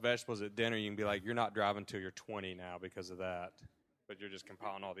eat all his vegetables at dinner, you can be like, you're not driving till you're 20 now because of that, but you're just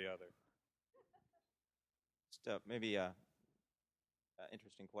compiling all the other. Just maybe a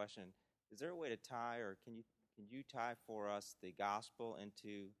interesting question. Is there a way to tie, or can you tie for us the gospel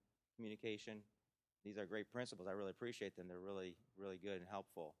into communication? These are great principles. I really appreciate them. They're really, really good and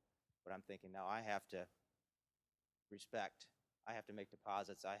helpful. But I'm thinking now I have to respect. I have to make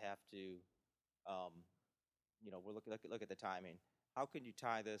deposits. I have to, we'll look at the timing. How can you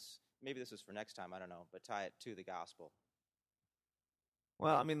tie this? Maybe this is for next time. I don't know, but tie it to the gospel.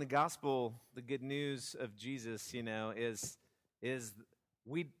 Well, I mean, the gospel, the good news of Jesus, is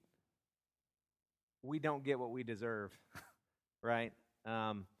we don't get what we deserve, right?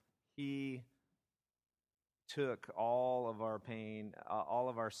 He took all of our pain, all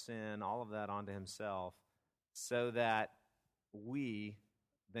of our sin, all of that onto himself so that we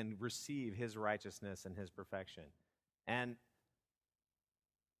then receive his righteousness and his perfection. And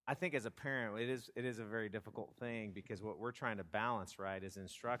I think as a parent, it is a very difficult thing because what we're trying to balance, right, is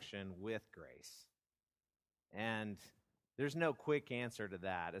instruction with grace. And there's no quick answer to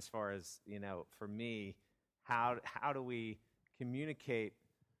that as far as, for me, how do we communicate?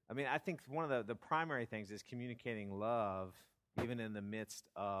 I mean, I think one of the primary things is communicating love even in the midst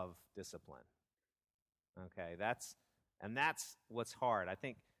of discipline. Okay, that's what's hard. I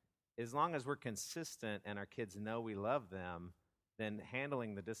think as long as we're consistent and our kids know we love them, then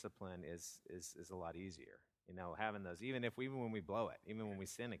handling the discipline is a lot easier. Having those, even when we blow it, even when we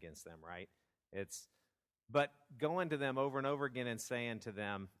sin against them, right? But going to them over and over again and saying to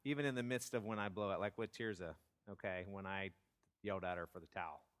them, even in the midst of when I blow it, like with Tirza, okay, when I yelled at her for the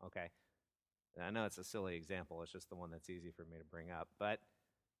towel, okay. And I know it's a silly example. It's just the one that's easy for me to bring up. But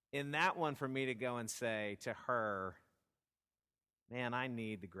in that one, for me to go and say to her, man, I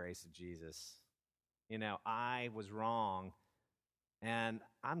need the grace of Jesus. I was wrong, and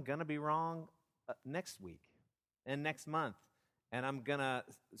I'm going to be wrong next week and next month, and I'm going to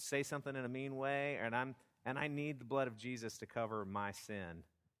say something in a mean way, and I need the blood of Jesus to cover my sin,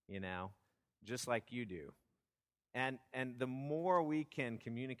 just like you do. And the more we can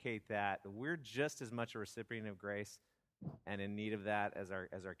communicate that, we're just as much a recipient of grace and in need of that as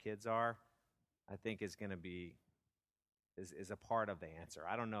our kids are, I think is going to be is a part of the answer.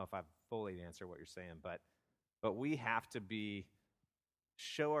 I don't know if I've fully answered what you're saying, but we have to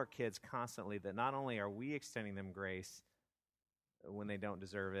show our kids constantly that not only are we extending them grace, when they don't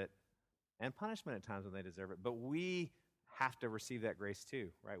deserve it, and punishment at times when they deserve it. But we have to receive that grace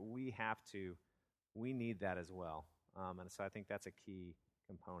too, right? We need that as well. And so I think that's a key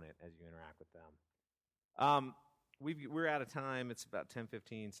component as you interact with them. We're out of time. It's about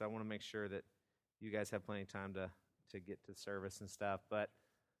 10:15, so I want to make sure that you guys have plenty of time to get to service and stuff. But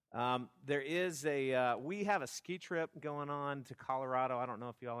we have a ski trip going on to Colorado. I don't know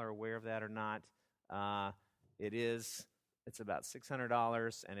if y'all are aware of that or not. It's about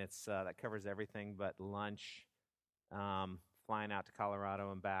 $600, and that covers everything but lunch, flying out to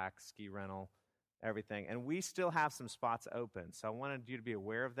Colorado and back, ski rental, everything. And we still have some spots open, so I wanted you to be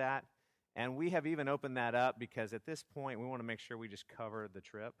aware of that. And we have even opened that up because at this point, we want to make sure we just cover the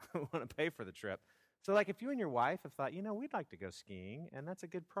trip. We want to pay for the trip. So like if you and your wife have thought, we'd like to go skiing, and that's a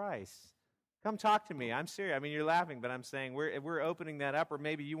good price, come talk to me. I'm serious. I mean, you're laughing, but I'm saying we're opening that up, or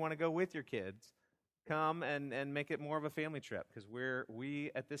maybe you want to go with your kids. Come and make it more of a family trip, because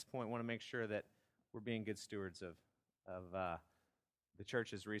we at this point want to make sure that we're being good stewards of the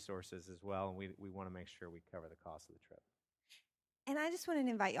church's resources as well, and we want to make sure we cover the cost of the trip. And I just wanted to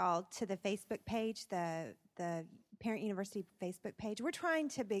invite y'all to the Facebook page, the Parent University Facebook page. We're trying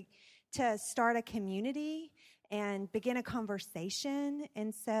to start a community and begin a conversation.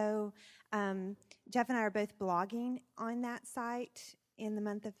 And so Jeff and I are both blogging on that site in the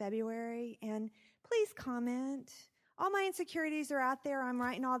month of February. And please comment. All my insecurities are out there. I'm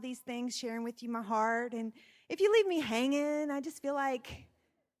writing all these things, sharing with you my heart. And if you leave me hanging, I just feel like...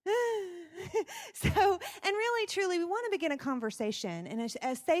 and really, truly, we want to begin a conversation and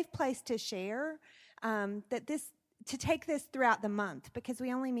a safe place to share to take this throughout the month, because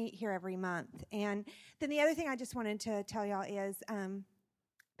we only meet here every month. And then the other thing I just wanted to tell y'all is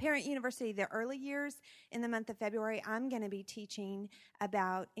Parent University, the early years in the month of February, I'm going to be teaching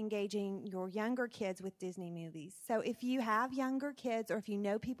about engaging your younger kids with Disney movies. So if you have younger kids, or if you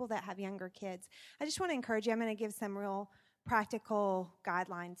know people that have younger kids, I just want to encourage you. I'm going to give some real practical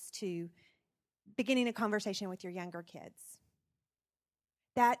guidelines to beginning a conversation with your younger kids.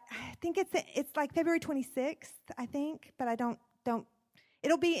 I think it's like February 26th, I think, but I don't,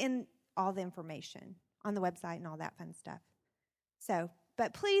 it'll be in all the information on the website and all that fun stuff. So,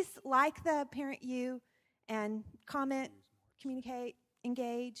 but please like the Parent U and comment, communicate,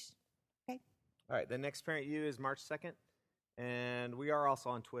 engage. Okay? All right, the next Parent U is March 2nd, and we are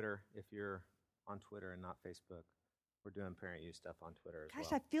also on Twitter if you're on Twitter and not Facebook. We're doing Parent U stuff on Twitter as well.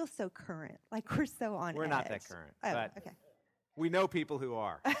 Gosh, I feel so current. Like we're so on We're edge. not that current. Oh, but okay. We know people who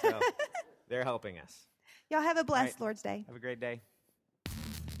are, so they're helping us. Y'all have a blessed Right. Lord's Day. Have a great day.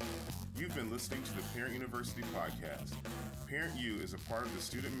 You've been listening to the Parent University podcast. Parent U is a part of the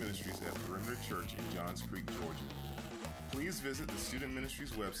student ministries at Perimeter Church in Johns Creek, Georgia. Please visit the student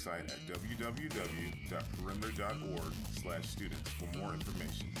ministries website at www.perimeter.org/students for more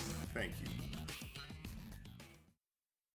information. Thank you.